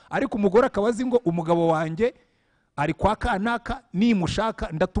hafi aho. Ariko umugore akabazi ngo umugabo wanjye ari kwa kanaka, nimushaka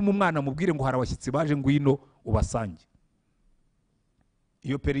ndatuma umwana mubwire ngo hari abashyitsi baje, ngwino ubasange.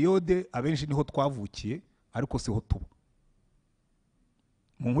 Iyo periode abenshi niho twavukiye, ariko siho tuba.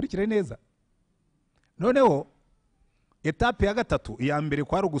 Munkurikire neza. Noneho etape ya 3, iya mbere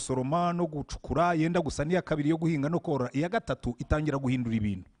kwari ugusoroma no gucukura, yenda gusa n'iya 2 yo guhinga no korora. Iya 3 itangira guhindura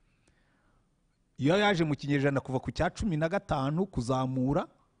ibintu. Iyo yaje mu kinyejana kuva ku cya 15 kuzamura,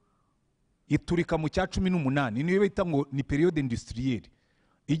 iturika mu cya 18. Niyo bita ngo ni periode industrielle,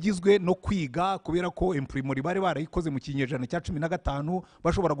 igizwe no kwiga, kubera ko imprimerie bari barayikoze mu kinyejana cya 15,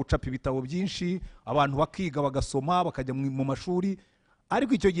 bashobora gucapa ibitabo byinshi, abantu bakiga bagasoma bakajya mu mashuri.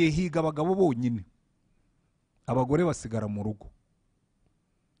 Ariko icyo gihe higa abagabo bonyine, abagore basigara mu rugo.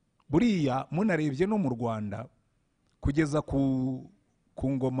 Buriya munarebye no mu Rwanda kugeza ku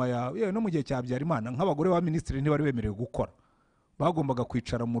ngoma ya no mu gihe cya Habyarimana, nk'abagore ba minisitiri ntibari bemerewe gukora, bagombaga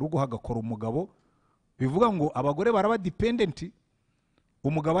kwicara mu rugo hagakora umugabo. Bivuga ngo abagore baraba dependent,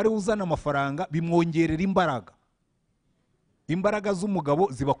 umugabo ari uzana amafaranga, bimwongerera imbaraga. Imbaraga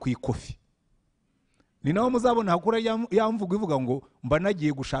z'umugabo ziba ku ikofi. ni naho muzabona hakura yamvuga ivuga ngo mba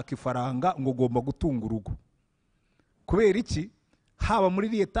nagiye gushaka ifaranga ngo ugomba gutunga urugo. Kubera iki? Haba muri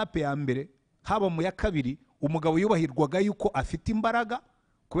iriya etape ya mbere haba mu ya kabiri umugabo yubahirwaga yuko afite imbaraga,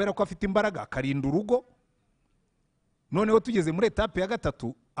 kubera ko afite imbaraga akarinda urugo. Noneho tugeze muri etape ya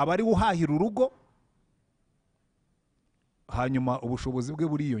gatatu aba ari uhahira urugo, hanyuma ubushobozi bwe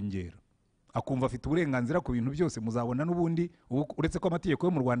buriyongera, akumva afite uburenganzira ku bintu byose. Muzabona n'ubundi uretse ko amategeko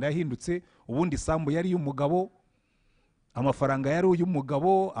yo mu Rwanda yahindutse, ubundi sambu yari y'umugabo, amafaranga yari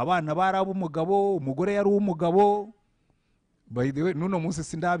uy'umugabo, abana bari ab'umugabo, umugore yari uw'umugabo. By the way, nuno munsi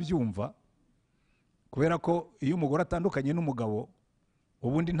sindabyumva, kubera ko iyo umugore atandukanye n'umugabo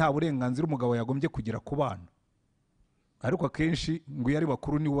ubundi nta burenganzira umugabo yagombye kugira ku bana, ariko akenshi ngo iyo ari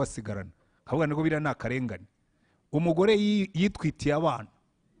bakuru niwe wasigarana. Ahubwo niko biriya ni akarengane. Umugore yitwitiye abana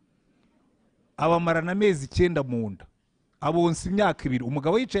abamarana amezi 9 mu nda, abonsa imyaka 2,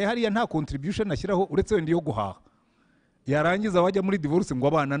 umugabo yicaye hariya nta contribution ashyiraho uretse wenda yo guhaha. Yarangiza wajya muri divorce ngo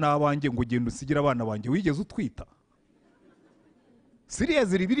abana n'abanjye ngo genda usigira abana banjye, wigeze utwita? Siriya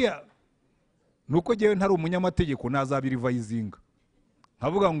ziri biriya nuko jewe ntari umunyamategeko nazabirivayizinga,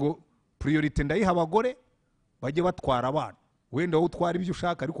 nkavuga ngo priority ndayiha abagore bajye batwara abana. Wenda wowe utwara ibyo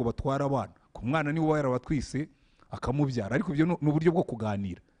ushaka ariko batwara abana, ku mwana niwe yarabatwise akamubyara. Ariko ibyo n'uburyo bwo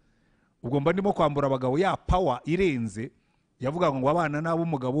kuganira. Ubwo mba ndimo kwambura abagabo ya power irenze yavuga ngo abana nabo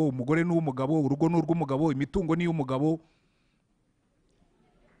umugabo, umugore n'umugabo, urugo n'urw'umugabo, imitungo ni y'umugabo.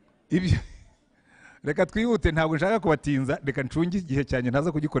 Ibyo reka twihute, ntabwo nshaka kubatinza, reka ncunge igihe cyane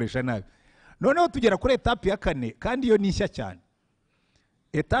ntaza kugikoresha nabi. Noneho tugera kuri etape ya 4 kandi iyo nishya cyane.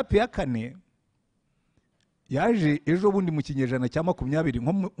 Etape ya 4 yaje ejo bundi mu kinyejana cya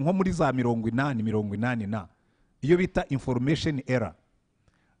 20 nko muri za 80 na iyo bita information era.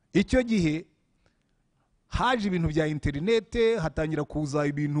 Icyo gihe haje ibintu bya interinete, hatangira kuza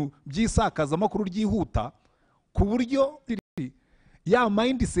ibintu by'isakazamakuru ryihuta, ku buryo ya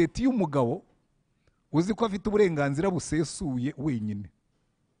mindset y'umugabo uzi ko afite uburenganzira busesuye wenyine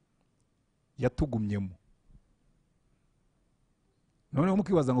yatugumyemo. Noneho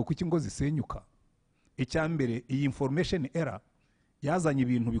mukibaza ngo kuki ngo zisenyuka? Icya mbere, iyi information era yazanye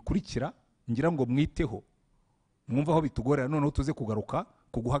ibintu bikurikira ngira ngo mwiteho mwumva aho bitugorera. Noneho tuze kugaruka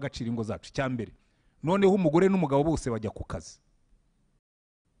kuguha agaciro ingo zacu. Icya mbere, noneho umugore n'umugabo bose bajya ku kazi.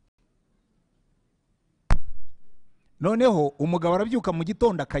 Noneho umugabo arabyuka mu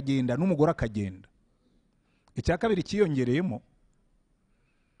gitondo akagenda n'umugore akagenda. Icya kabiri kiyongereyemo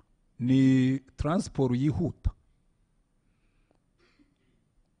ni transport yihuta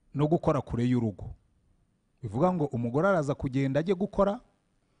no gukora kure y'urugo. Bivuga ngo umugore araza kugenda ajye gukora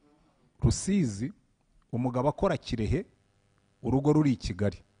Rusizi, umugabo akora Kirehe, urugo ruri i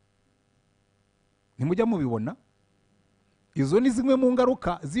Kigali. Ntimujya mubibona? Izo ni zimwe mu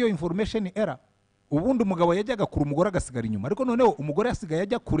ngaruka z'iyo information era. Ubundi umugabo yajyaga kure, umugore agasigara inyuma, ariko noneho umugore yasigaye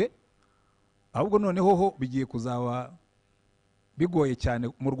ajya kure. Ahubwo noneho ho bigiye kuzaba bigoye cyane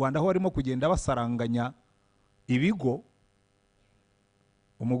mu Rwanda, aho harimo kugenda basaranganya ibigo.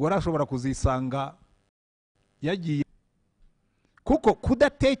 Umugore ashobora kuzisanga yagiye, kuko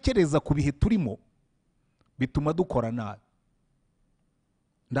kudatekereza ku bihe turimo bituma dukora nabi.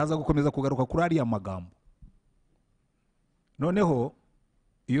 Ndaza gukomeza kugaruka kuri ariya magambo. Noneho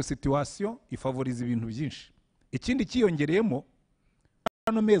iyo situation ifavoriza ibintu byinshi. Ikindi kiyongereyemo,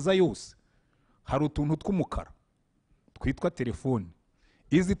 hano meza yose hari utuntu tw'umukara twitwa telefone.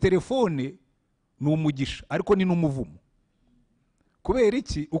 Izi telefone ni umugisha ariko ni n'umuvumo. Kubera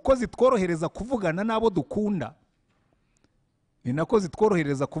iki? Uko zitworohereza kuvugana n'abo dukunda, ni nako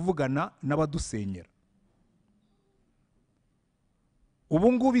zitworohereza kuvugana n'abadusenyera.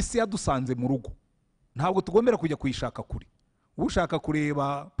 Ubu ngubu isi yadusanze mu rugo, ntabwo tugombera kujya kuyishaka kure. Ushaka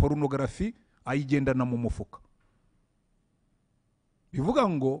kureba porunogarafi ayigendana mu mufuka. Bivuga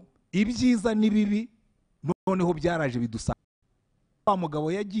ngo ibyiza n'ibibi noneho byaraje bidusanga. Wa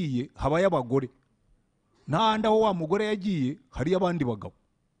mugabo yagiye habaye abagore, ntahandi aho wa mugore yagiye hari abandi bagabo.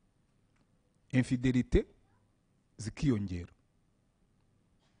 Infidelite zikiyongera.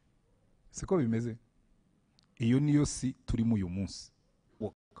 Siko bimeze? Iyo niyo si turimo uyu munsi.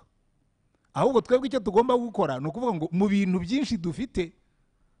 Ahubwo twebwe icyo tugomba gukora ni ukuvuga ngo mu bintu byinshi dufite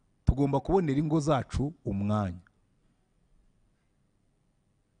tugomba kubonera ingo zacu umwanya.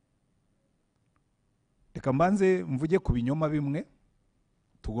 Reka mbanze mvuge ku binyoma bimwe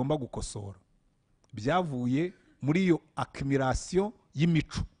tugomba gukosora byavuye muri iyo accumulation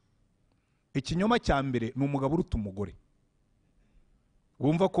y'imico. Ikinyoma cya mbere ni umugabo uruta umugore,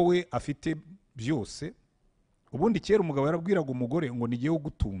 wumva ko we afite byose. Ubundi kera umugabo yarabwiraga umugore ngo nigiye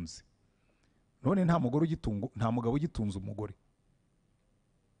ugutunze. None nta mugabo ugitunze umugore.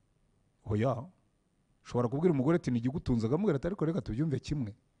 Oya, ushobora kubwira umugore ati nigigutunze, akamubwira ati ariko reka tubyumve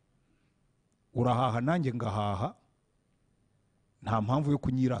kimwe, urahaha nanjye ngahaha, nta mpamvu yo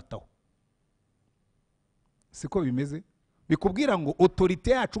kunyirataho. Siko bimeze? Bikubwira ngo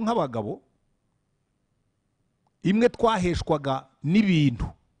autorite yacu nk'abagabo imwe twaheshwaga n'ibintu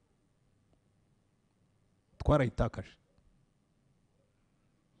twarayitakaje.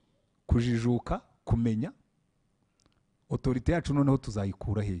 Kujijuka, kumenya autorite yacu noneho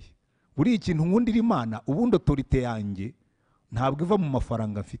tuzayikura hehe? Buri ikintu nkundira Imana, ubundi autorite yanjye ntabwo iva mu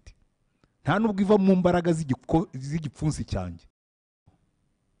mafaranga mfite, nta nubwo iva mu mbaraga z'igipfunsi cyanjye.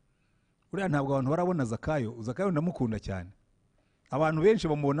 Uriya ntabwo abantu barabona Zakayo. Zakayo ndamukunda cyane. Abantu benshi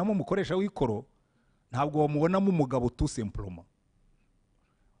bamubonamo umukoresha w'ikoro, ntabwo bamubonamo umugabo tout simplement.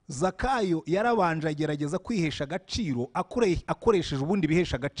 Zakayo yarabanje agerageza kwihesha agaciro akoresheje ubundi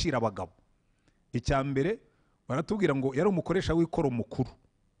bihesha agaciro abagabo. Icya mbere baratubwira ngo yari umukoresha w'ikoro mukuru,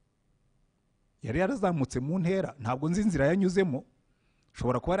 yari yarazamutse mu ntera, ntabwo nzi inzira yanyuzemo.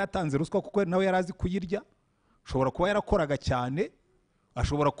 Ashobora kuba yaratanze ruswa kuko nawe yari azi kuyirya, ashobora kuba yarakoraga cyane,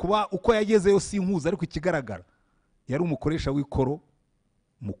 ashobora kuba uko yagezeyo sinkuza, ariko ikigaragara yari umukoresha w'ikoro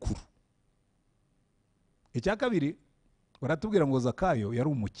mukuru. Icya kabiri baratubwira ngo Zakayo yari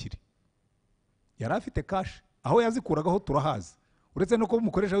umukire, yari afite kashi, aho yazikuragaho turahazi. Uretse no kuba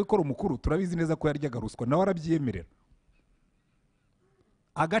umukoresha w'ikoro mukuru, turabizi neza ko yaryaga ruswa, nawe arabyiyemerera.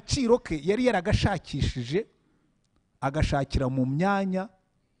 Agaciro ke yari yaragashakishije, agashakira mu myanya,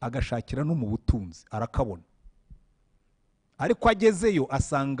 agashakira no mu butunzi, arakabona. Ariko agezeyo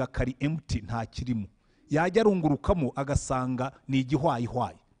asanga kari empty, nta kirimo. Yajya arungurukamo agasanga ni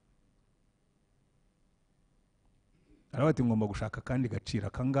igihwayihwayi. Arabati ngomba gushaka kandi gaciro,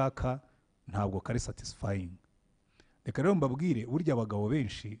 akangaka ntabwo kari satisfying. Reka rero mbabwire, burya abagabo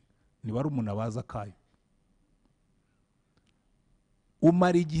benshi ni barumuna ba Zakayo.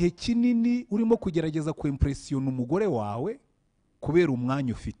 Umara igihe kinini urimo kugerageza kuimpressiona umugore wawe kubera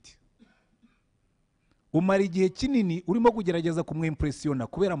umwanya ufite. Umara igihe kinini urimo kugerageza kumwimpressiona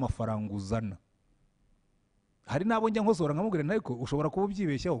kubera amafaranga uzana. Hari nabo njya nkosora nkamubwira ariko ushobora kuba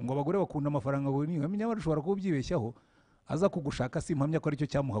ubyibeshyaho, ngo abagore bakunda amafaranga ngo ni nkamenya wari ushobora kuba ubyibeshyaho, aza kugushaka simpamya ko aricyo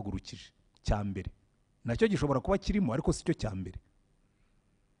cyamuhagurukije cya mbere. Nacyo gishobora kuba kirimo ariko sicyo cya mbere.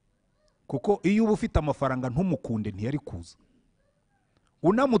 Kuko iyo uba ufite amafaranga ntumukunde ntiyari kuza.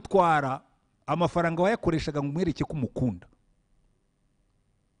 Unamutwara amafaranga wayakoreshaga ngo umwereke ko umukunda.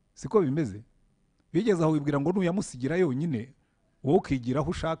 Siko bimeze? Bigeze aho wibwira ngo nuyamusigira yonyine wowe ukigira aho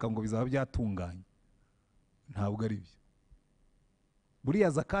ushaka ngo bizaba byatunganye. Ntabwo ari byo. Buriya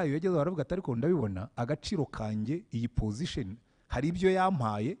Zakayo yageze baravuga ati ariko ndabibona agaciro kanjye, iyi position, hari ibyo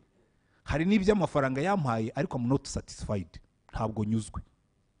yampaye, hari n'ibyo amafaranga yampaye, ariko I'm not satisfied. Ntabwo nyuzwe.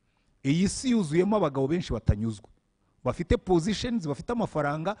 Iyi si yuzuyemo abagabo benshi batanyuzwe, bafite positions, bafite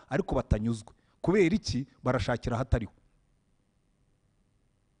amafaranga ariko batanyuzwe. Kubera iki? Barashakira hatariho.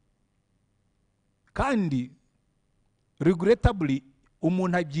 Kandi regrettably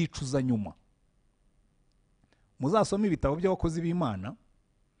umuntu abyicuza nyuma. Muzasoma ibitabo by'abakozi b'Imana,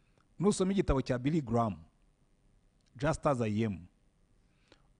 nusoma igitabo cya Billy Graham, Just as I am,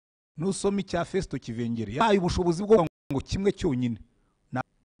 nusoma icya Festo Kivengere, yahaye ubushobozi bwo ngo kimwe cyonyine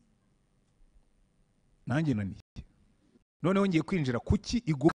nanjye naniye. Noneho ngiye kwinjira kuki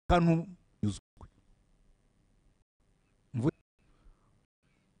igukanu nyuzwe.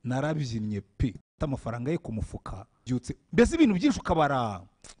 Narabyinnye pe, amafaranga ye ku mufuka byutse, mbese ibintu byinshi ukabara.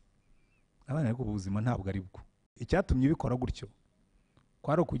 Abana ariko ubuzima ntabwo ari bwo. Icyatumye bikora gutyo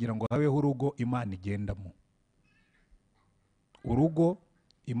kwaro kugira ngo habeho urugo Imana igendamo. Urugo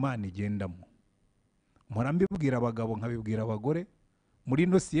Imana igendamo. Murambibwira abagabo nkabibwira abagore, muri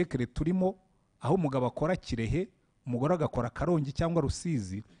no siècle turimo aho umugabo akora Kirehe, umugore agakora Karongi cyangwa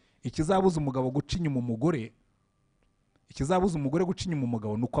Rusizi, ikizabuza umugabo guca inyuma umugore, ikizabuza umugore guca inyuma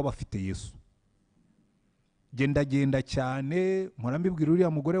umugabo nuko aba afite Yesu. Genda cyane, murambibwira uriya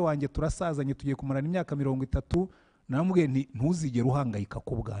mugore wanjye turasazanye tugiye kumarana imyaka 30, namubwiye nti ntuzigere uhangayika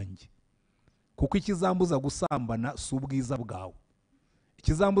ku bwanjye, kuko ikizambuza gusambana si ubwiza bwawe,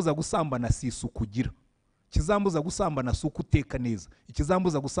 ikizambuza gusambana si isuku ugira, ikizambuza gusambana si uko uteka neza,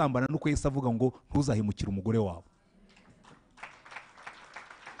 ikizambuza gusambana nuko Yesu avuga ngo ntuzahemukire umugore wawe.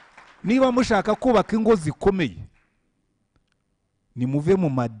 Niba mushaka kubaka ingo zikomeye, nimuve mu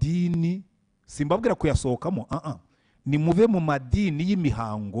madini, simbabwira kuyasohokamo, nimuve mu madini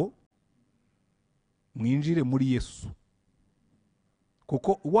y'imihango, mwinjire muri Yesu.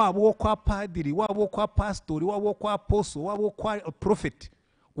 Kuko waba wo kwa padiri, waba wo kwa pastori, waba wo kwa apostle, waba wo kwa prophet,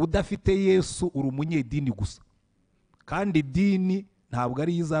 udafite Yesu uri umunyedini gusa. Kandi idini ntabwo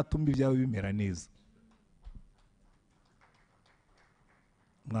ari izatuma ibyawe bimera neza.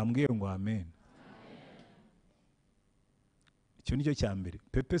 Mwambwiye ngo amen. icyo nicyo cya mbere.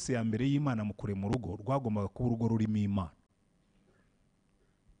 Pepesi ya mbere y'Imana mu kurema urugo rwagombaga kuba urugo rurimo Imana,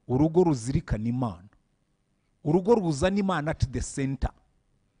 urugo ruzirikana Imana, urugo ruzana Imana at the center,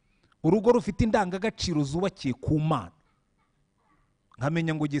 urugo rufite indangagaciro zubakiye ku Mana.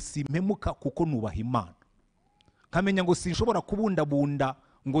 Nkamenya ngo simpemuka kuko nubaha Imana, nkamenya ngo sinshobora kubundabunda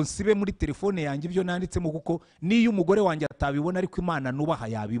ngo nsibe muri telefone yanjye ibyo nanditsemo, kuko niyo umugore wanjye atabibona ariko Imana nubaha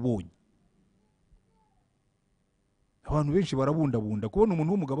yabibonye. Abantu benshi barabundabunda, kubona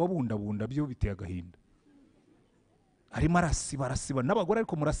umuntu w'umugabo abundabunda byo biteye agahinda. Arimo arasiba n'abagore,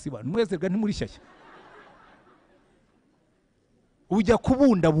 ariko murasiba mwezerwa ntimuri shyashya. Ujya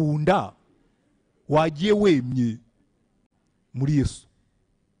kubundabunda wagiye wemye muri Yesu.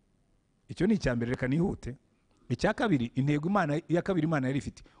 Icyo ni icya mbere, reka nihute. Icya kabiri, intego Imana ya kabiri Imana yari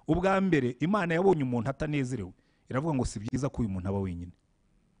ifite. Ubwa mbere Imana yabonye umuntu atanezerewe, iravuga ngo si byiza ko uyu muntu aba wenyine,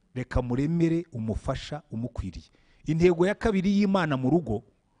 reka muremere umufasha umukwiriye. Intego ya kabiri y'Imana mu rugo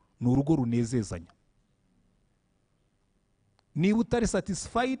ni urugo runezezanya. Niba utari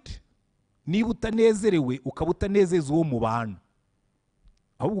satisfied, niba utanezerewe, ukaba utanezeza uwo mubana,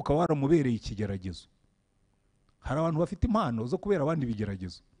 ahubwo ukaba waramubereye ikigeragezo. Hari abantu bafite impano zo kubera abandi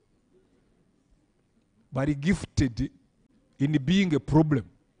bigeragezo, bari gifted in being a problem.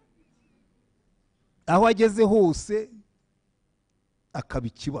 Aho ageze hose akaba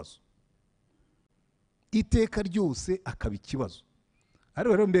ikibazo, iteka ryose akaba ikibazo.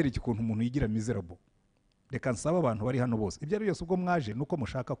 Ariko rero mbere ikintu umuntu yigira miserable. Reka nsaba abantu bari hano bose, ibyo ari byose ubwo mwaje nuko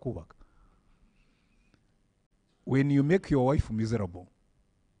mushaka kubaka. When you make your wife miserable,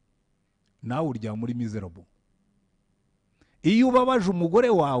 nawe uryama muri miserable. Iyo ubabaje umugore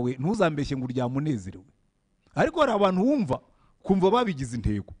wawe ntuzambeshye ngo uryamunezerewe. Ariko hari abantu wumva kumva babigize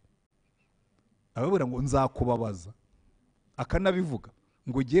intego, ababura ngo nzakubabaza, akanabivuga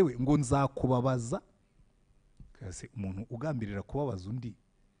ngo jewe ngo nzakubabaza. Kasi umuntu ugambirira kubabaza undi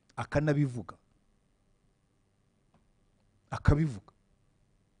akanabivuga, akabivuga,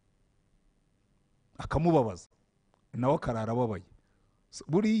 akamubabaza, nawe akarara ababaye.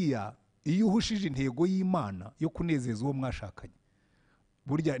 Buriya iyo uhushije intego y'Imana yo kunezeza uwo mwashakanye,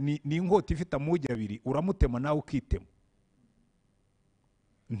 burya ni inkota ifite amujya abiri, uramutema nawe ukitema.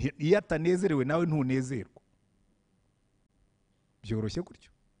 Iyo atanezerewe nawe ntunezerwa, byoroshye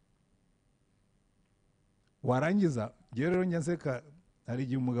gutyo. Warangiza rero nyanseka, hari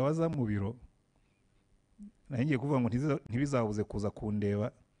igihe umugabo aza mu biro, nangiye kuvuga ngo ntibizabuze kuza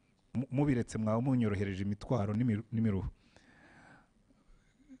kundeba, mubiretse mwaba munyorohereje imitwaro n'imiruho.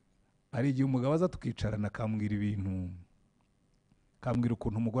 Hari igihe umugabo aza tukicarana akambwira ibintu, akambwira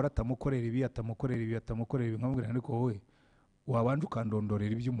ukuntu umugore atamukorera ibi, atamukorera ibi, atamukorera ibi. Nkamubwira ariko wowe wabanje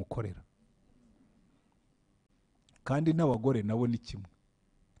ukandondorera ibyo umukorera. Kandi n'abagore nabo ni kimwe,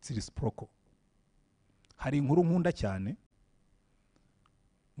 it's reciprocal. Hari inkuru nkunda cyane,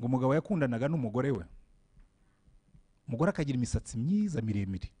 ngo umugabo yakundanaga n'umugore we, umugore akagira imisatsi myiza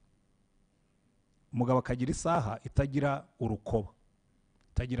miremire, umugabo akagira isaha itagira urukoba,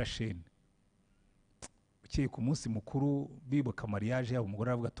 itagira shene. Ukeye ku munsi mukuru bibuka mariage yabo, umugore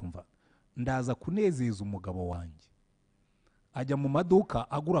aravuga tumva ndaza kunezeza umugabo wanjye. Ajya mu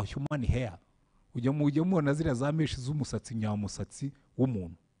maduka agura human hair, ujya mubona ziriya za meshi z'umusatsi nyamusatsi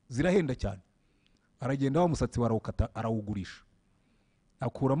w'umuntu, zirahenda cyane. Aragenda wa musatsi warawukata arawugurisha,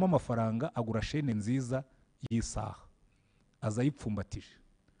 akuramo amafaranga, agura shene nziza y'isaha, aza yipfumbatije.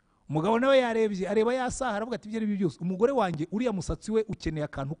 Umugabo nawe yarebye, areba ya saha, aravuga ati ibyo byose umugore wanjye uriya musatsi we ukeneye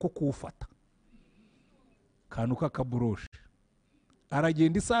akantu ko kuwufata, akantu k'akaburoshe.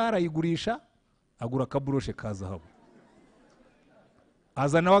 Aragenda isaha arayigurisha, agura akaburoshe ka zahabu,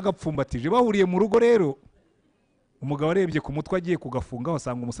 aza nawe agapfumbatije. Bahuriye mu rugo rero, umugabo arebye ku mutwe agiye kugafunga,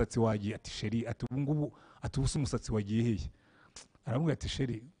 wasanga umusatsi wagiye. Ati sheri, ati ubungubu, ati ubusa umusatsi wagiye hehe? Aramubwira ati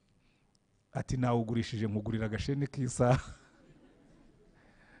sheri, ati nawugurishije nkugurira agashene k'isaha.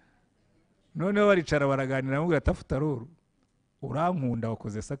 Noneho baricara baraganira, aramubwira ati afutaroro, urankunda,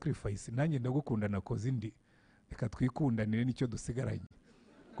 wakoze sacrifice, nanjye ndagukunda nakoze indi, reka twikundanire nicyo dusigaranye.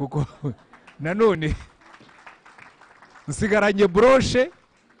 Kuko nanone nsigaranye broshe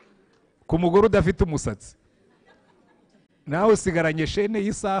ku mugore udafite umusatsi, nawe usigaranye shene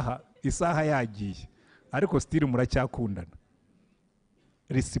y'isaha, isaha yagiye, ariko still muracyakundana.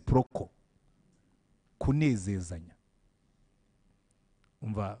 Reciprocal, kunezezanya.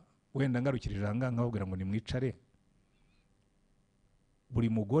 Umva, wenda ngarukirije aha nkababwira ngo nimwicare, buri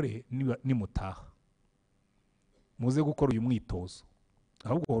mugore nimutaha muze gukora uyu mwitozo,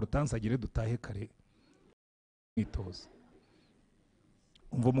 ahubwo urutanzagire dutahe kare mwitozo.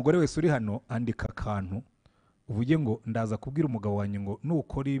 Umva umugore wese uri hano, andika akantu uvuge ngo ndaza kubwira umugabo wanjye ngo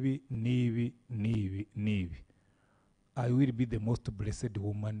nukora ibi n'ibi n'ibi n'ibi, I will be the most blessed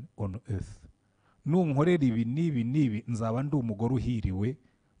woman on earth. Nunkorera ibi n'ibi nzaba ndi umugore uhiriwe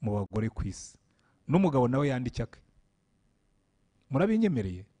mu bagore ku isi. N'umugabo nawe yandike ake.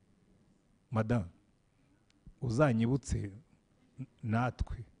 Murabinyemereye? Madame, uzanyibutse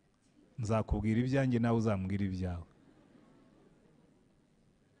natwe nzakubwira ibyanjye nawe uzambwira ibyawe.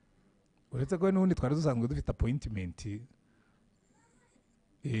 Uretse ko n'ubundi twari dusanzwe dufite appointment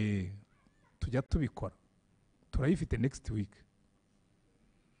tujya tubikora, turayifite next week.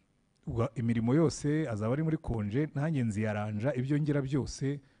 Ubwo imirimo yose azaba ari muri konje, nanjye nziyaranja ibyo ngira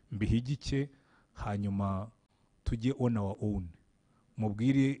byose mbihigike, hanyuma tujye on our own.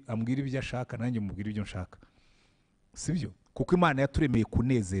 Ambwire ibyo ashaka, nanjye mubwire ibyo nshaka, sibyo? Kuko Imana yaturemeye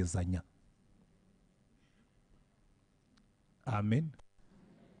kunezezanya. Amen.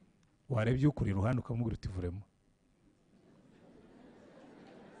 Warebye ukuri iruhande ukamubwira uti vuremo.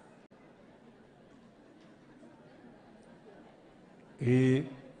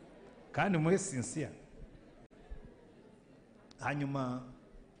 Kandi muri sincere. Hanyuma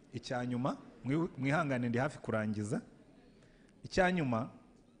icyanyuma, mwihangane ndi hafi kurangiza. Icyanyuma,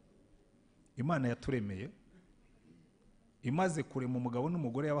 Imana yaturemeye imaze kurema umugabo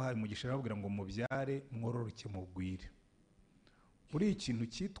n'umugore, yabahaye umugisha arababwira ngo mubyare mwororoke mugwire. Buri ikintu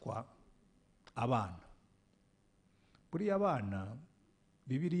cyitwa abana, buri abana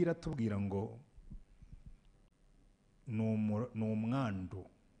Bibiliya iratubwira ngo ni umwandu,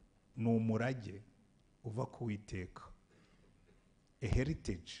 ni umurage uva ku Uwiteka, a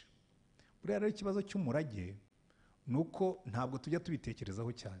heritage. Buriya rero ikibazo cy'umurage ni uko ntabwo tujya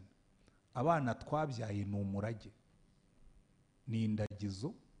tubitekerezaho cyane. Abana twabyaye ni umurage, ni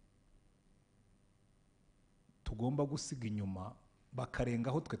indagizo tugomba gusiga inyuma, bakarenga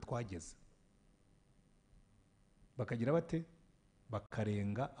aho twe twageze. Bakagira bate?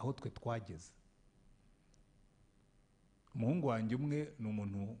 Bakarenga aho twe twageze. Umuhungu wanjye umwe ni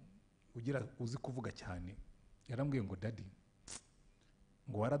umuntu uzi kuvuga cyane, yarambwiye ngo daddy,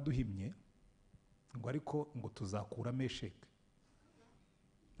 ngo waraduhimye, ngo ariko ngo tuzakuramo esheke,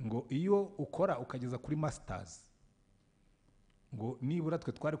 ngo iyo ukora ukageza kuri masters, ngo nibura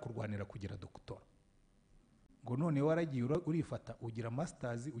twe twari kurwanira kugira doctora, ngo none waragiye urifata ugira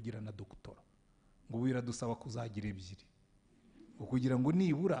masters ugira na doctora, ngo biradusaba kuzagira ebyiri kugira ngo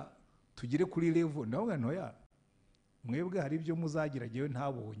nibura tugire kuri level. Ndavuga ntoya, mwebwe hari ibyo muzagira jewe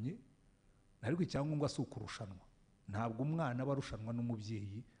ntabonye, ariko icyangombwa si ukurushanwa. Ntabwo umwana barushanwa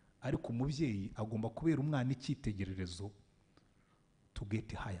n'umubyeyi, ariko umubyeyi agomba kubera umwana icyitegererezo to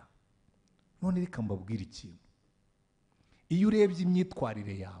get higher. None reka mbabwira ikintu, iyo urebye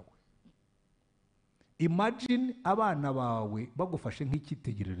imyitwarire yawe, imagine abana bawe bagufashe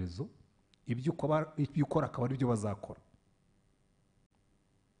nk'icyitegererezo, ibyo ukora akaba ari byo bazakora,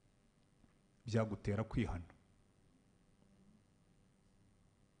 byagutera kwihana.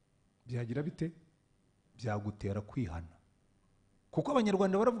 Byagira bite? Byagutera kwihana. Kuko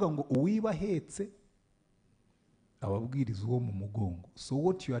Abanyarwanda baravuga ngo uwiba ahetse ababwiriza uwo mu mugongo. So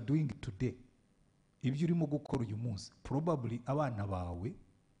what you are doing today, ibyo urimo gukora uyu munsi, probably abana bawe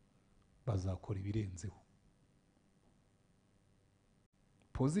bazakora ibirenzeho,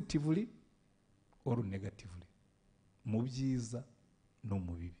 positively or negatively, mu byiza no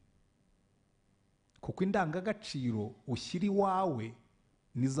mu bibi. Kuko indangagaciro ushyira iwawe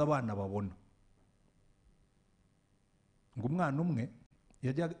nizo abana babona. Ngo umwana umwe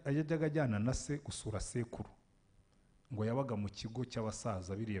yajyaga ajyana na se gusura sekuru, ngo yabaga mu kigo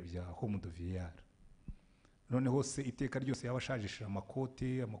cy'abasaza biriya bya home de vieillard. Noneho se iteka ryose yabashajishije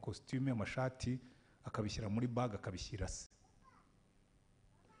amakote, amakositume, amashati, akabishyira muri bag akabishyira se.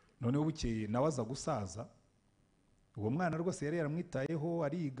 Noneho bukeye nawe aza gusaza, uwo mwana rwose yari yaramwitayeho,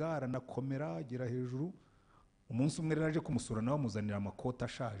 ariga aranakomera agera hejuru. Umunsi umwe rero aje kumusura, nawe amuzanira amakoti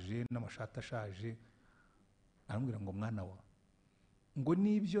ashaje n'amashati ashaje. Arambwira ngo mwana wa, ngo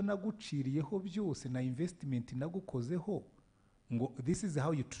nibyo naguciriyeho byose na investment nagukozeho, ngo this is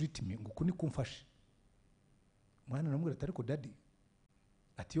how you treat me, ngo kuni kumfashe. Mwana aramubwira ati ariko daddy,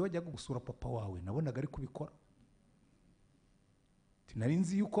 ati iyo wajyaga gusura papa wawe nabonaga ari kubikora. Ati nari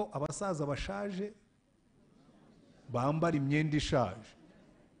nzi yuko abasaza bashaje bambara imyenda ishaje.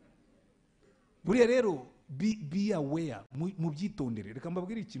 Buriya rero be aware, mu byitondere. Reka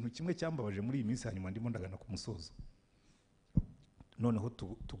mbabwire ikintu kimwe cyambabaje muri iyi minsi, hanyuma ndimo ndagana ku musozo. Noneho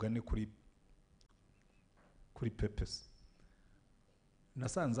tugane kuri purpose.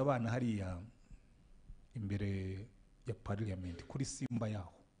 Nasanze abana hariya imbere ya parliament kuri simba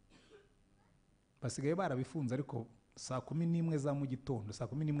yaho, basigaye barabifunze, ariko saa 11 za mu gitondo, saa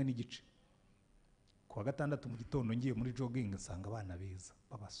 11 n'igice kuwa gatandatu mu gitondo ngiye muri jogging, nsanga abana beza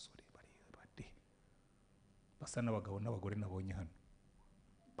babasore basa n'abagabo n'abagore nabonye hano,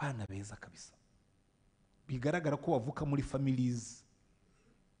 bana beza kabisa, bigaragara ko bavuka muri families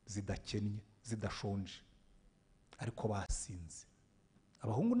zidakennye zidashonje ariko basinze,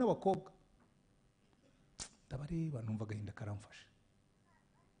 abahungu n'abakobwa. Ndabareba numva agahinda karamfashe,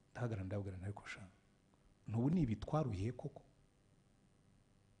 ndahagara ndabwira ariko sha ntubu ni ibitwaruye koko,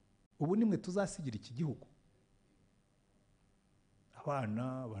 ubu nimwe tuzasigira iki gihugu?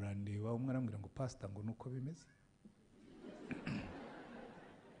 Abana barandeba, umwe arambwira ngo pastor ngo nuko bimeze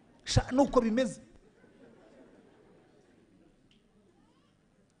sha nuko bimeze.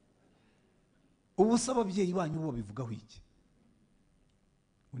 Ubu se ababyeyi banyu bo bivugaho iki?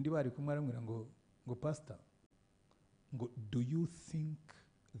 Undi bari kumwe arambwira ngo pastor ngo do you think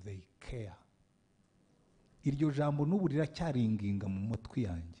they care? Iryo jambo n'ubu riracyaringinga mu mutwe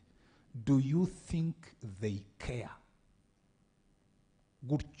yanjye, do you think they care?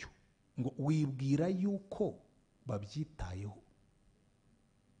 Gutyo ngo wibwira yuko babyitayeho.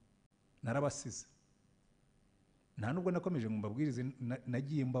 Narabasize, nta nubwo nakomeje ngo mbabwirize,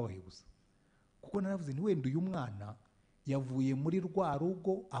 nagiye mbabaye gusa, kuko naravuze nti wenda uyu mwana yavuye muri rwa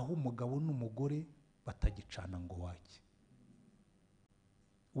rugo aho umugabo n'umugore batagicana ngo wake,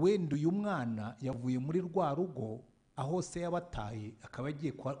 wenda uyu mwana yavuye muri rwa rugo aho se yabataye akaba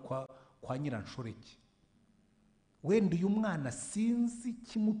agiye kwa nyiranshoreke, wenda uyu mwana sinzi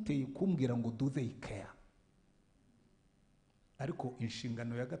kimuteye kumbwira ngo do they care. Ariko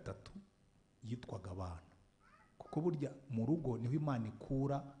inshingano ya gatatu yitwaga abana, kuko burya mu rugo niho Imana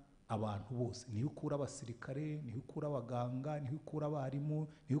ikura abantu bose, niho ikura abasirikare, niho ikura abaganga, niho ikura abarimu,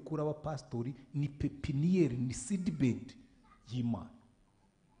 niho ikura abapastori, ni pepiniyeri, ni seedbed y'Imana.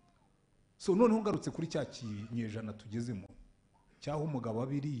 So noneho ngarutse kuri cya kinyejana tugezemo cyaho umugabo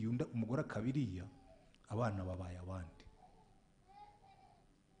abiriye umugore akabiriya, abana babaye abandi.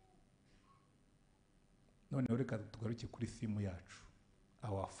 Noneho reka tugaruke kuri theme yacu,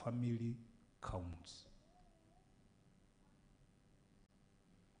 our family counts.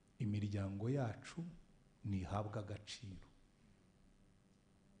 Imiryango yacu ntihabwa agaciro.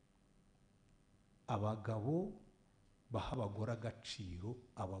 Abagabo baha abagore agaciro,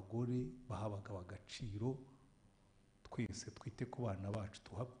 abagore baha abagabo agaciro. Twese twite ku bana bacu,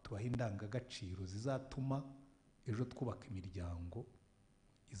 tubaha indangagaciro zizatuma ejo twubaka imiryango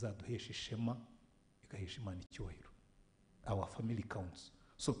izaduhesha ishema, igahesha Imana icyubahiro. Our family counts.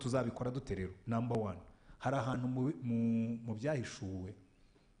 So tuzabikora dute rero? Number 1, hari ahantu mu byahishuwe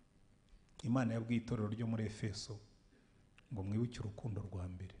Imana yabwiye itorero ryo muri Efeso ngo mwibuke urukundo rwa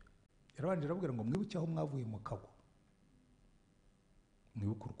mbere. Yarabanje arabwira ngo mwibuke aho mwavuye mu kagwa,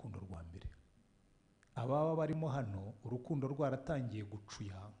 mwibuke urukundo rwa mbere. Ababa barimo hano urukundo rwaratangiye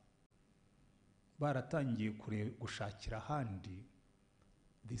gucuya, baratangiye gushakira ahandi.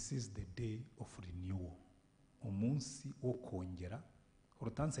 This is the day of renewal, umunsi wo kongera.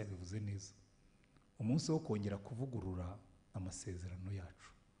 Urutansi yabivuze neza, umunsi wo kongera kuvugurura amasezerano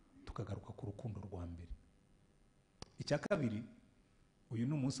yacu, tukagaruka ku rukundo rwa mbere. Icya kabiri, uyu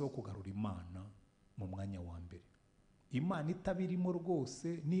ni umunsi wo kugarura Imana mu mwanya wa mbere. Imana itabirimo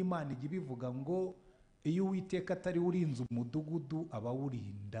rwose, n'Imana ijya ibivuga ngo iyo Uwiteka atari urinze umudugudu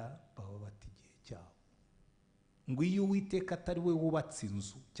abawurinda baba bata igihe cyabo. Ngo iyo Uwiteka atari we wubatse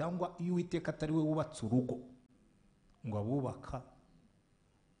inzu, cyangwa iyo Uwiteka atari we wubatse urugo, ngo abubaka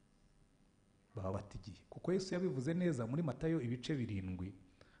baba bata igihe. Kuko Yesu yabivuze neza muri Matayo ibice 7,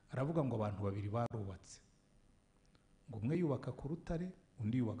 aravuga ngo abantu babiri barubatse, ngo umwe yubaka ku rutare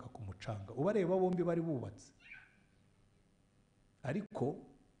undi yubaka ku mucanga. Ubareba bombi bari bubatse, ariko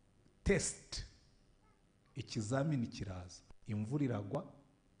test, ikizamini kiraza, imvura iragwa,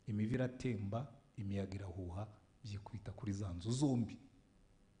 imivu iratemba, imiyaga irahuha, byikubita kuri za nzu zombi.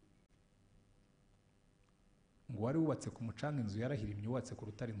 Ngo wari wubatse ku mucanga inzu yarahirimye, wubatse ku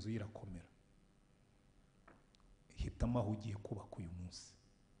rutare inzu irakomera. Hitamo aho ugiye kubaka uyu munsi.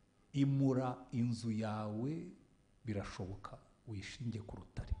 Imura inzu yawe, birashoboka, wishinge ku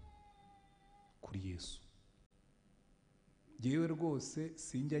rutare, kuri Yesu. Jewe rwose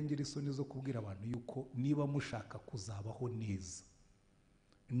sinjya ngira isoni zo kubwira abantu yuko niba mushaka kuzabaho neza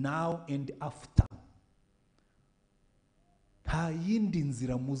now and after, nta yindi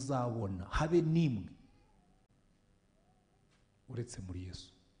nzira muzabona habe nimwe uretse muri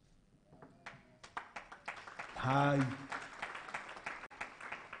Yesu. Ntayo.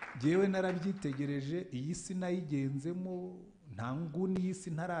 Jewe narabyitegereje, iyi si nayigenzemo, nta nguni y'isi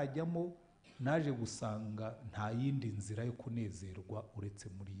ntarajyamo, naje gusanga nta yindi nzira yo kunezerwa uretse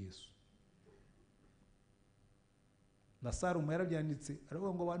muri Yesu. Na Salomo yarabyanditse,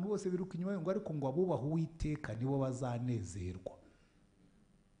 aravuga ngo abantu bose biruka inyuma ngo ariko ngo abubaha Uwiteka nibo bazanezerwa.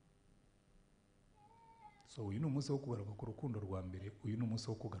 So uyu ni umunsi wo kugaruka ku rukundo rwa mbere, uyu ni umunsi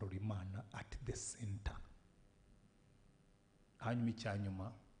wo kugarura Imana at the center. Hanyuma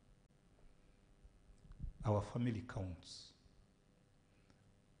icyanyuma, our family counts.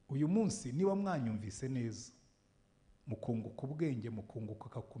 Uyu munsi niba mwanyumvise neza, mukunguka ubwenge,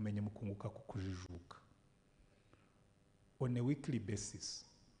 mukunguka kumenya, mukunguka kukujijuka. On a weekly basis,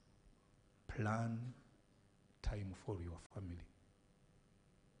 plan time for your family.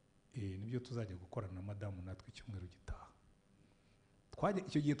 Nibyo tuzajya gukorana na madamu natwe icyumweru gitaha.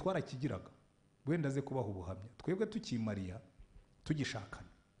 Icyo gihe twarakigiraga, wenda ze kubaha ubuhamya. Twebwe tukimariya, tugishakana,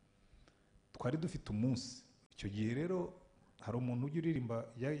 twari dufite umunsi. Icyo gihe rero hari umuntu ujya uririmba,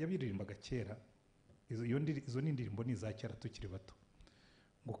 yabiririmbaga kera, izo ni indirimbo ni za kera tukiri bato,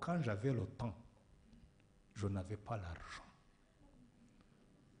 ngo quand j'avais le temps je n'avais pas l'argent,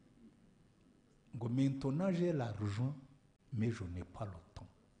 ngo maintenant j'ai l'argent mais je n'ai pas le temps.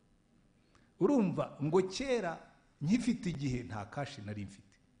 Urumva ngo kera nkifite igihe nta kashi nari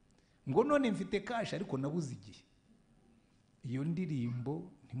mfite, ngo none mfite kashi ariko nabuze igihe. Iyo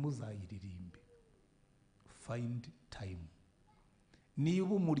ndirimbo ntimuzayiririmbe. Find time.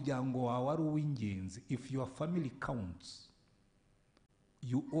 Niba umuryango wawe ari uw'ingenzi, if your family counts,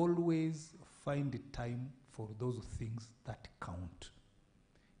 you always find time for those things that count.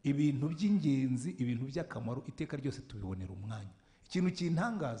 Ibintu by'ingenzi, ibintu by'akamaro, iteka ryose tubibonera umwanya. Ikintu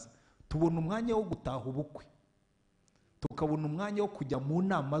kintangaza, tubona umwanya wo gutaha ubukwe, tukabona umwanya wo kujya mu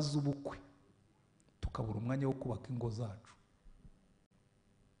nama z'ubukwe, tukabura umwanya wo kubaka ingo zacu.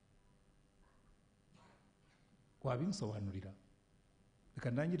 Wabinsobanurira?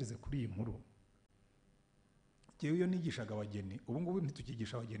 Reka ndangirize kuri iyi nkuru. Jewe iyo nigishaga abageni, ubu ngubu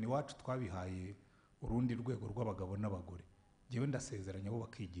ntitukigisha abageni wacu, twabihaye urundi rwego rw'abagabo n'abagore. Jewe ndasezeranya bo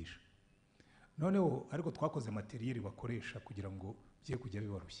bakigisha. Noneho ariko twakoze materiyeri bakoresha kugira ngo bye kujya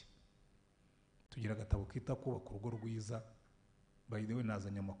bibarushye. Tugira agatabo kita kubaka urugo rwiza, by the way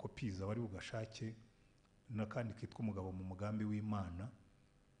nazanye amakopiza bari bugashake, nakandi kitwa umugabo mu mugambi w'Imana.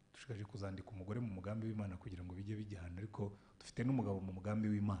 Dushikaje kuzandika umugore mu mugambi w'Imana kugira ngo bijye bijyana, ariko dufite n'umugabo mu mugambi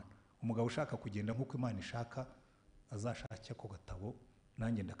w'Imana. Umugabo ushaka kugenda nk'uko Imana ishaka azashake ako gatabo,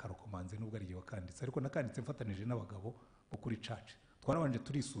 nanjye ndakarokomanze nubwo ari wakanditse, ariko nakanditse mfatanije n'abagabo bo kuri church. Twarabanje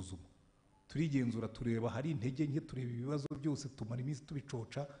turisuzuma, turigenzura, tureba hari intege nke, tureba ibibazo byose, tumara iminsi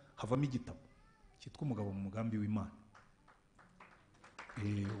tubicoca, havamo igitabo cyitwa umugabo mu mugambi w'Imana.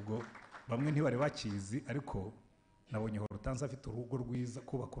 Ubwo bamwe ntibari bakizi, ariko nabonye Hortense afite urugo rwiza,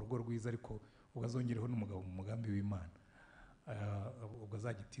 kubaka urugo rwiza, ariko ubwo azongereho n'umugabo mu mugambi w'Imana. Ubwo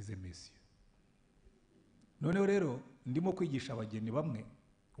azagitize Messi. Noneho rero ndimo kwigisha abageni bamwe,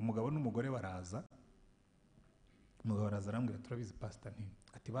 umugabo n'umugore baraza. Umugabo araza arambwira, turabizi pastor nti,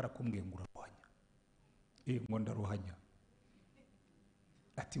 ati barakumbwiye ngo uraruhanya. Ngo ndaruhanya.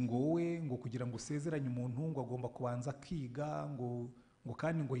 Ati ngo wowe ngo kugira ngo usezeranye umuntu ngo agomba kubanza kwiga, ngo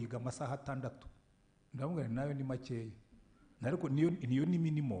kandi ngo yiga amasaha 6. Ndamubwira nayo ni makeya. Nariko niyo ni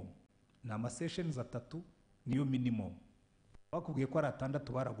minimum. Na ama sessions 3 niyo minimum. Bakubwiye ko ari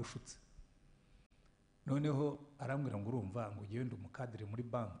 6 baragushutse. Noneho arambwira ngo urumva ngo giye ndi umukadire muri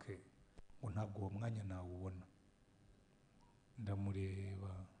banke, ngo ntabwo uwo mwanya nawubona.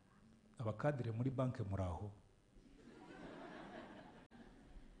 Ndamureba, abakadire muri banke muraho?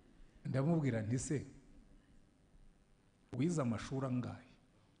 Ndamubwira nti se wize amashuri angahe?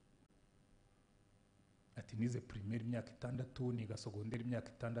 Ati nize primaire imyaka 6, niga secondaire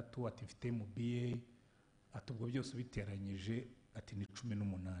imyaka 6, ati mfite mu BA, ati ubwo byose biteranyije ati ni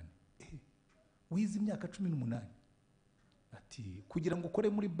 18. Wize imyaka 18? Ati kugira ngo ukore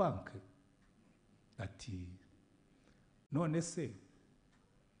muri banke? Ati none se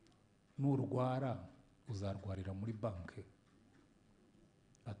nurwara uzarwarira muri banke?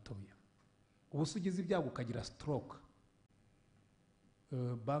 Atoya. Ubu sugize ibyago ukagira stroke,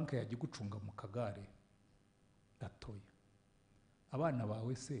 banke yajya gucunga mu kagare? Atoya. Abana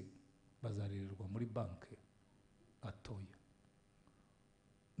bawe se bazarererwa muri banke? Atoya.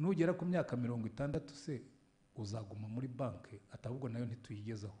 Nugera ku myaka 60 se uzaguma muri banke? Atabwo nayo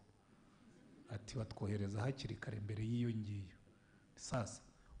ntituyigezaho. Ati batwohereza hakiri kare mbere y'iyo ngiyo. Sasa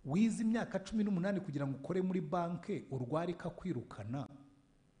wize imyaka 18 kugira ngo ukore muri banke, urwari kakwirukana,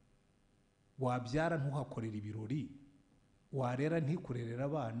 wabyara ntuhakorera ibirori, warera ntikurerera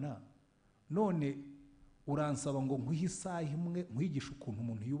abana, none uransaba ngo nkwihe isaha imwe nkwigisha ukuntu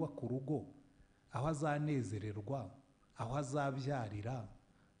umuntu yubaka urugo, aho azanezererwa, aho azabyarira,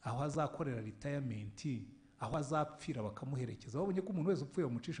 aho azakorera retirement, aho azapfira bakamuherekeza. Wabonye ko umuntu wese upfuye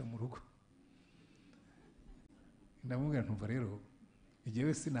bamucisha mu rugo. Ndamubwira ntumva rero igihe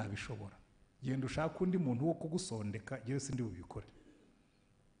wese nabishobora, genda ushaka undi muntu wo kugusondeka, igihe wese ndi bubikore.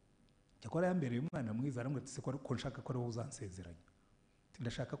 cyakora yambereye umwana mwiza, aramubwira ati se ko nshaka ko ari wowe uzansezeranya,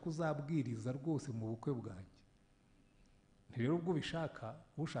 ndashaka ko uzabwiriza rwose mu bukwe bwanjye. Rero ubwo ubishaka,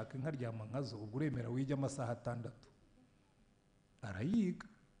 ushaka inka ryama nkazo, ubwo uremera wige amasaha 6. Arayiga.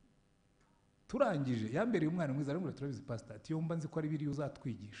 Turangije yambereye umwana mwiza, aramubwira turabizi pastor, ati yomba nzi ko ari biri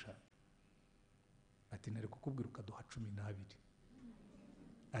uzatwigisha, ati nari kukubwira ukaduha 12.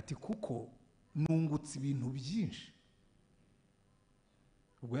 Ati kuko nungutse ibintu byinshi.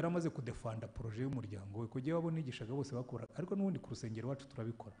 Ubwo yari amaze kudefanda projet y'umuryango we, kugiye wabona igishaga bose bakora, ariko n'ubundi ku rusengero wacu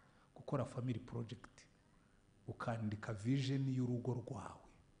turabikora, gukora family project, ukandika vision y'urugo rwawe,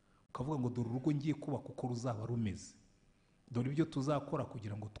 ukavuga ngo dore urugo ngiye kubaka uko ruzaba rumeze, dore ibyo tuzakora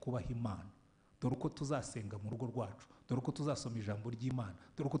kugira ngo twubahe Imana, dore uko tuzasenga mu rugo rwacu, dore uko tuzasoma ijambo ry'Imana,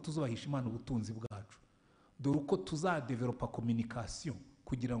 dore uko tuzubahisha Imana ubutunzi bwacu, dore uko tuzadevelopa communication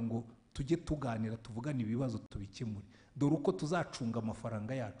kugira ngo tujye tuganira, tuvugane ibibazo tubikemure, dore uko tuzacunga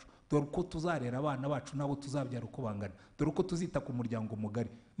amafaranga yacu, dore uko tuzarera abana bacu nabo tuzabyara uko bangana, dore uko tuzita ku muryango mugari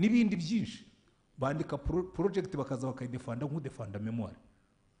n'ibindi byinshi. Bandika project bakaza bakayidefanda nk'udefanda memoire.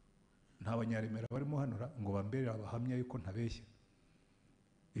 Nta banyaremera barimo hanura ngo bambere abahamya yuko ntabeshya.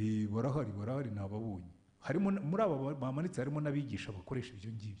 Barahari nababonye. Harimo muri aba bamanitse harimo nabigisha bakoresha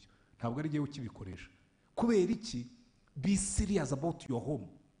ibyo ngibyo. Ntabwo ari giye ukibikoresha. Kubera iki? Be serious about your home.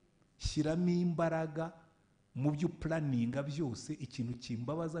 Shyiramo imbaraga mu byo planinga byose. Ikintu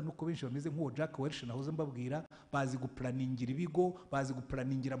kimbabaza nuko benshi bameze nk'uwo Jack Welch nahoze mbabwira, bazi guplaningira ibigo, bazi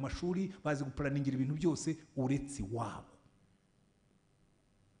guplaningira amashuri, bazi guplaningira ibintu byose uretse wabo.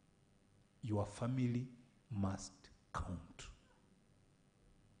 Your family must count.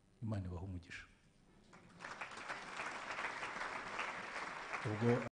 Imana ibahe umugisha. Ubwo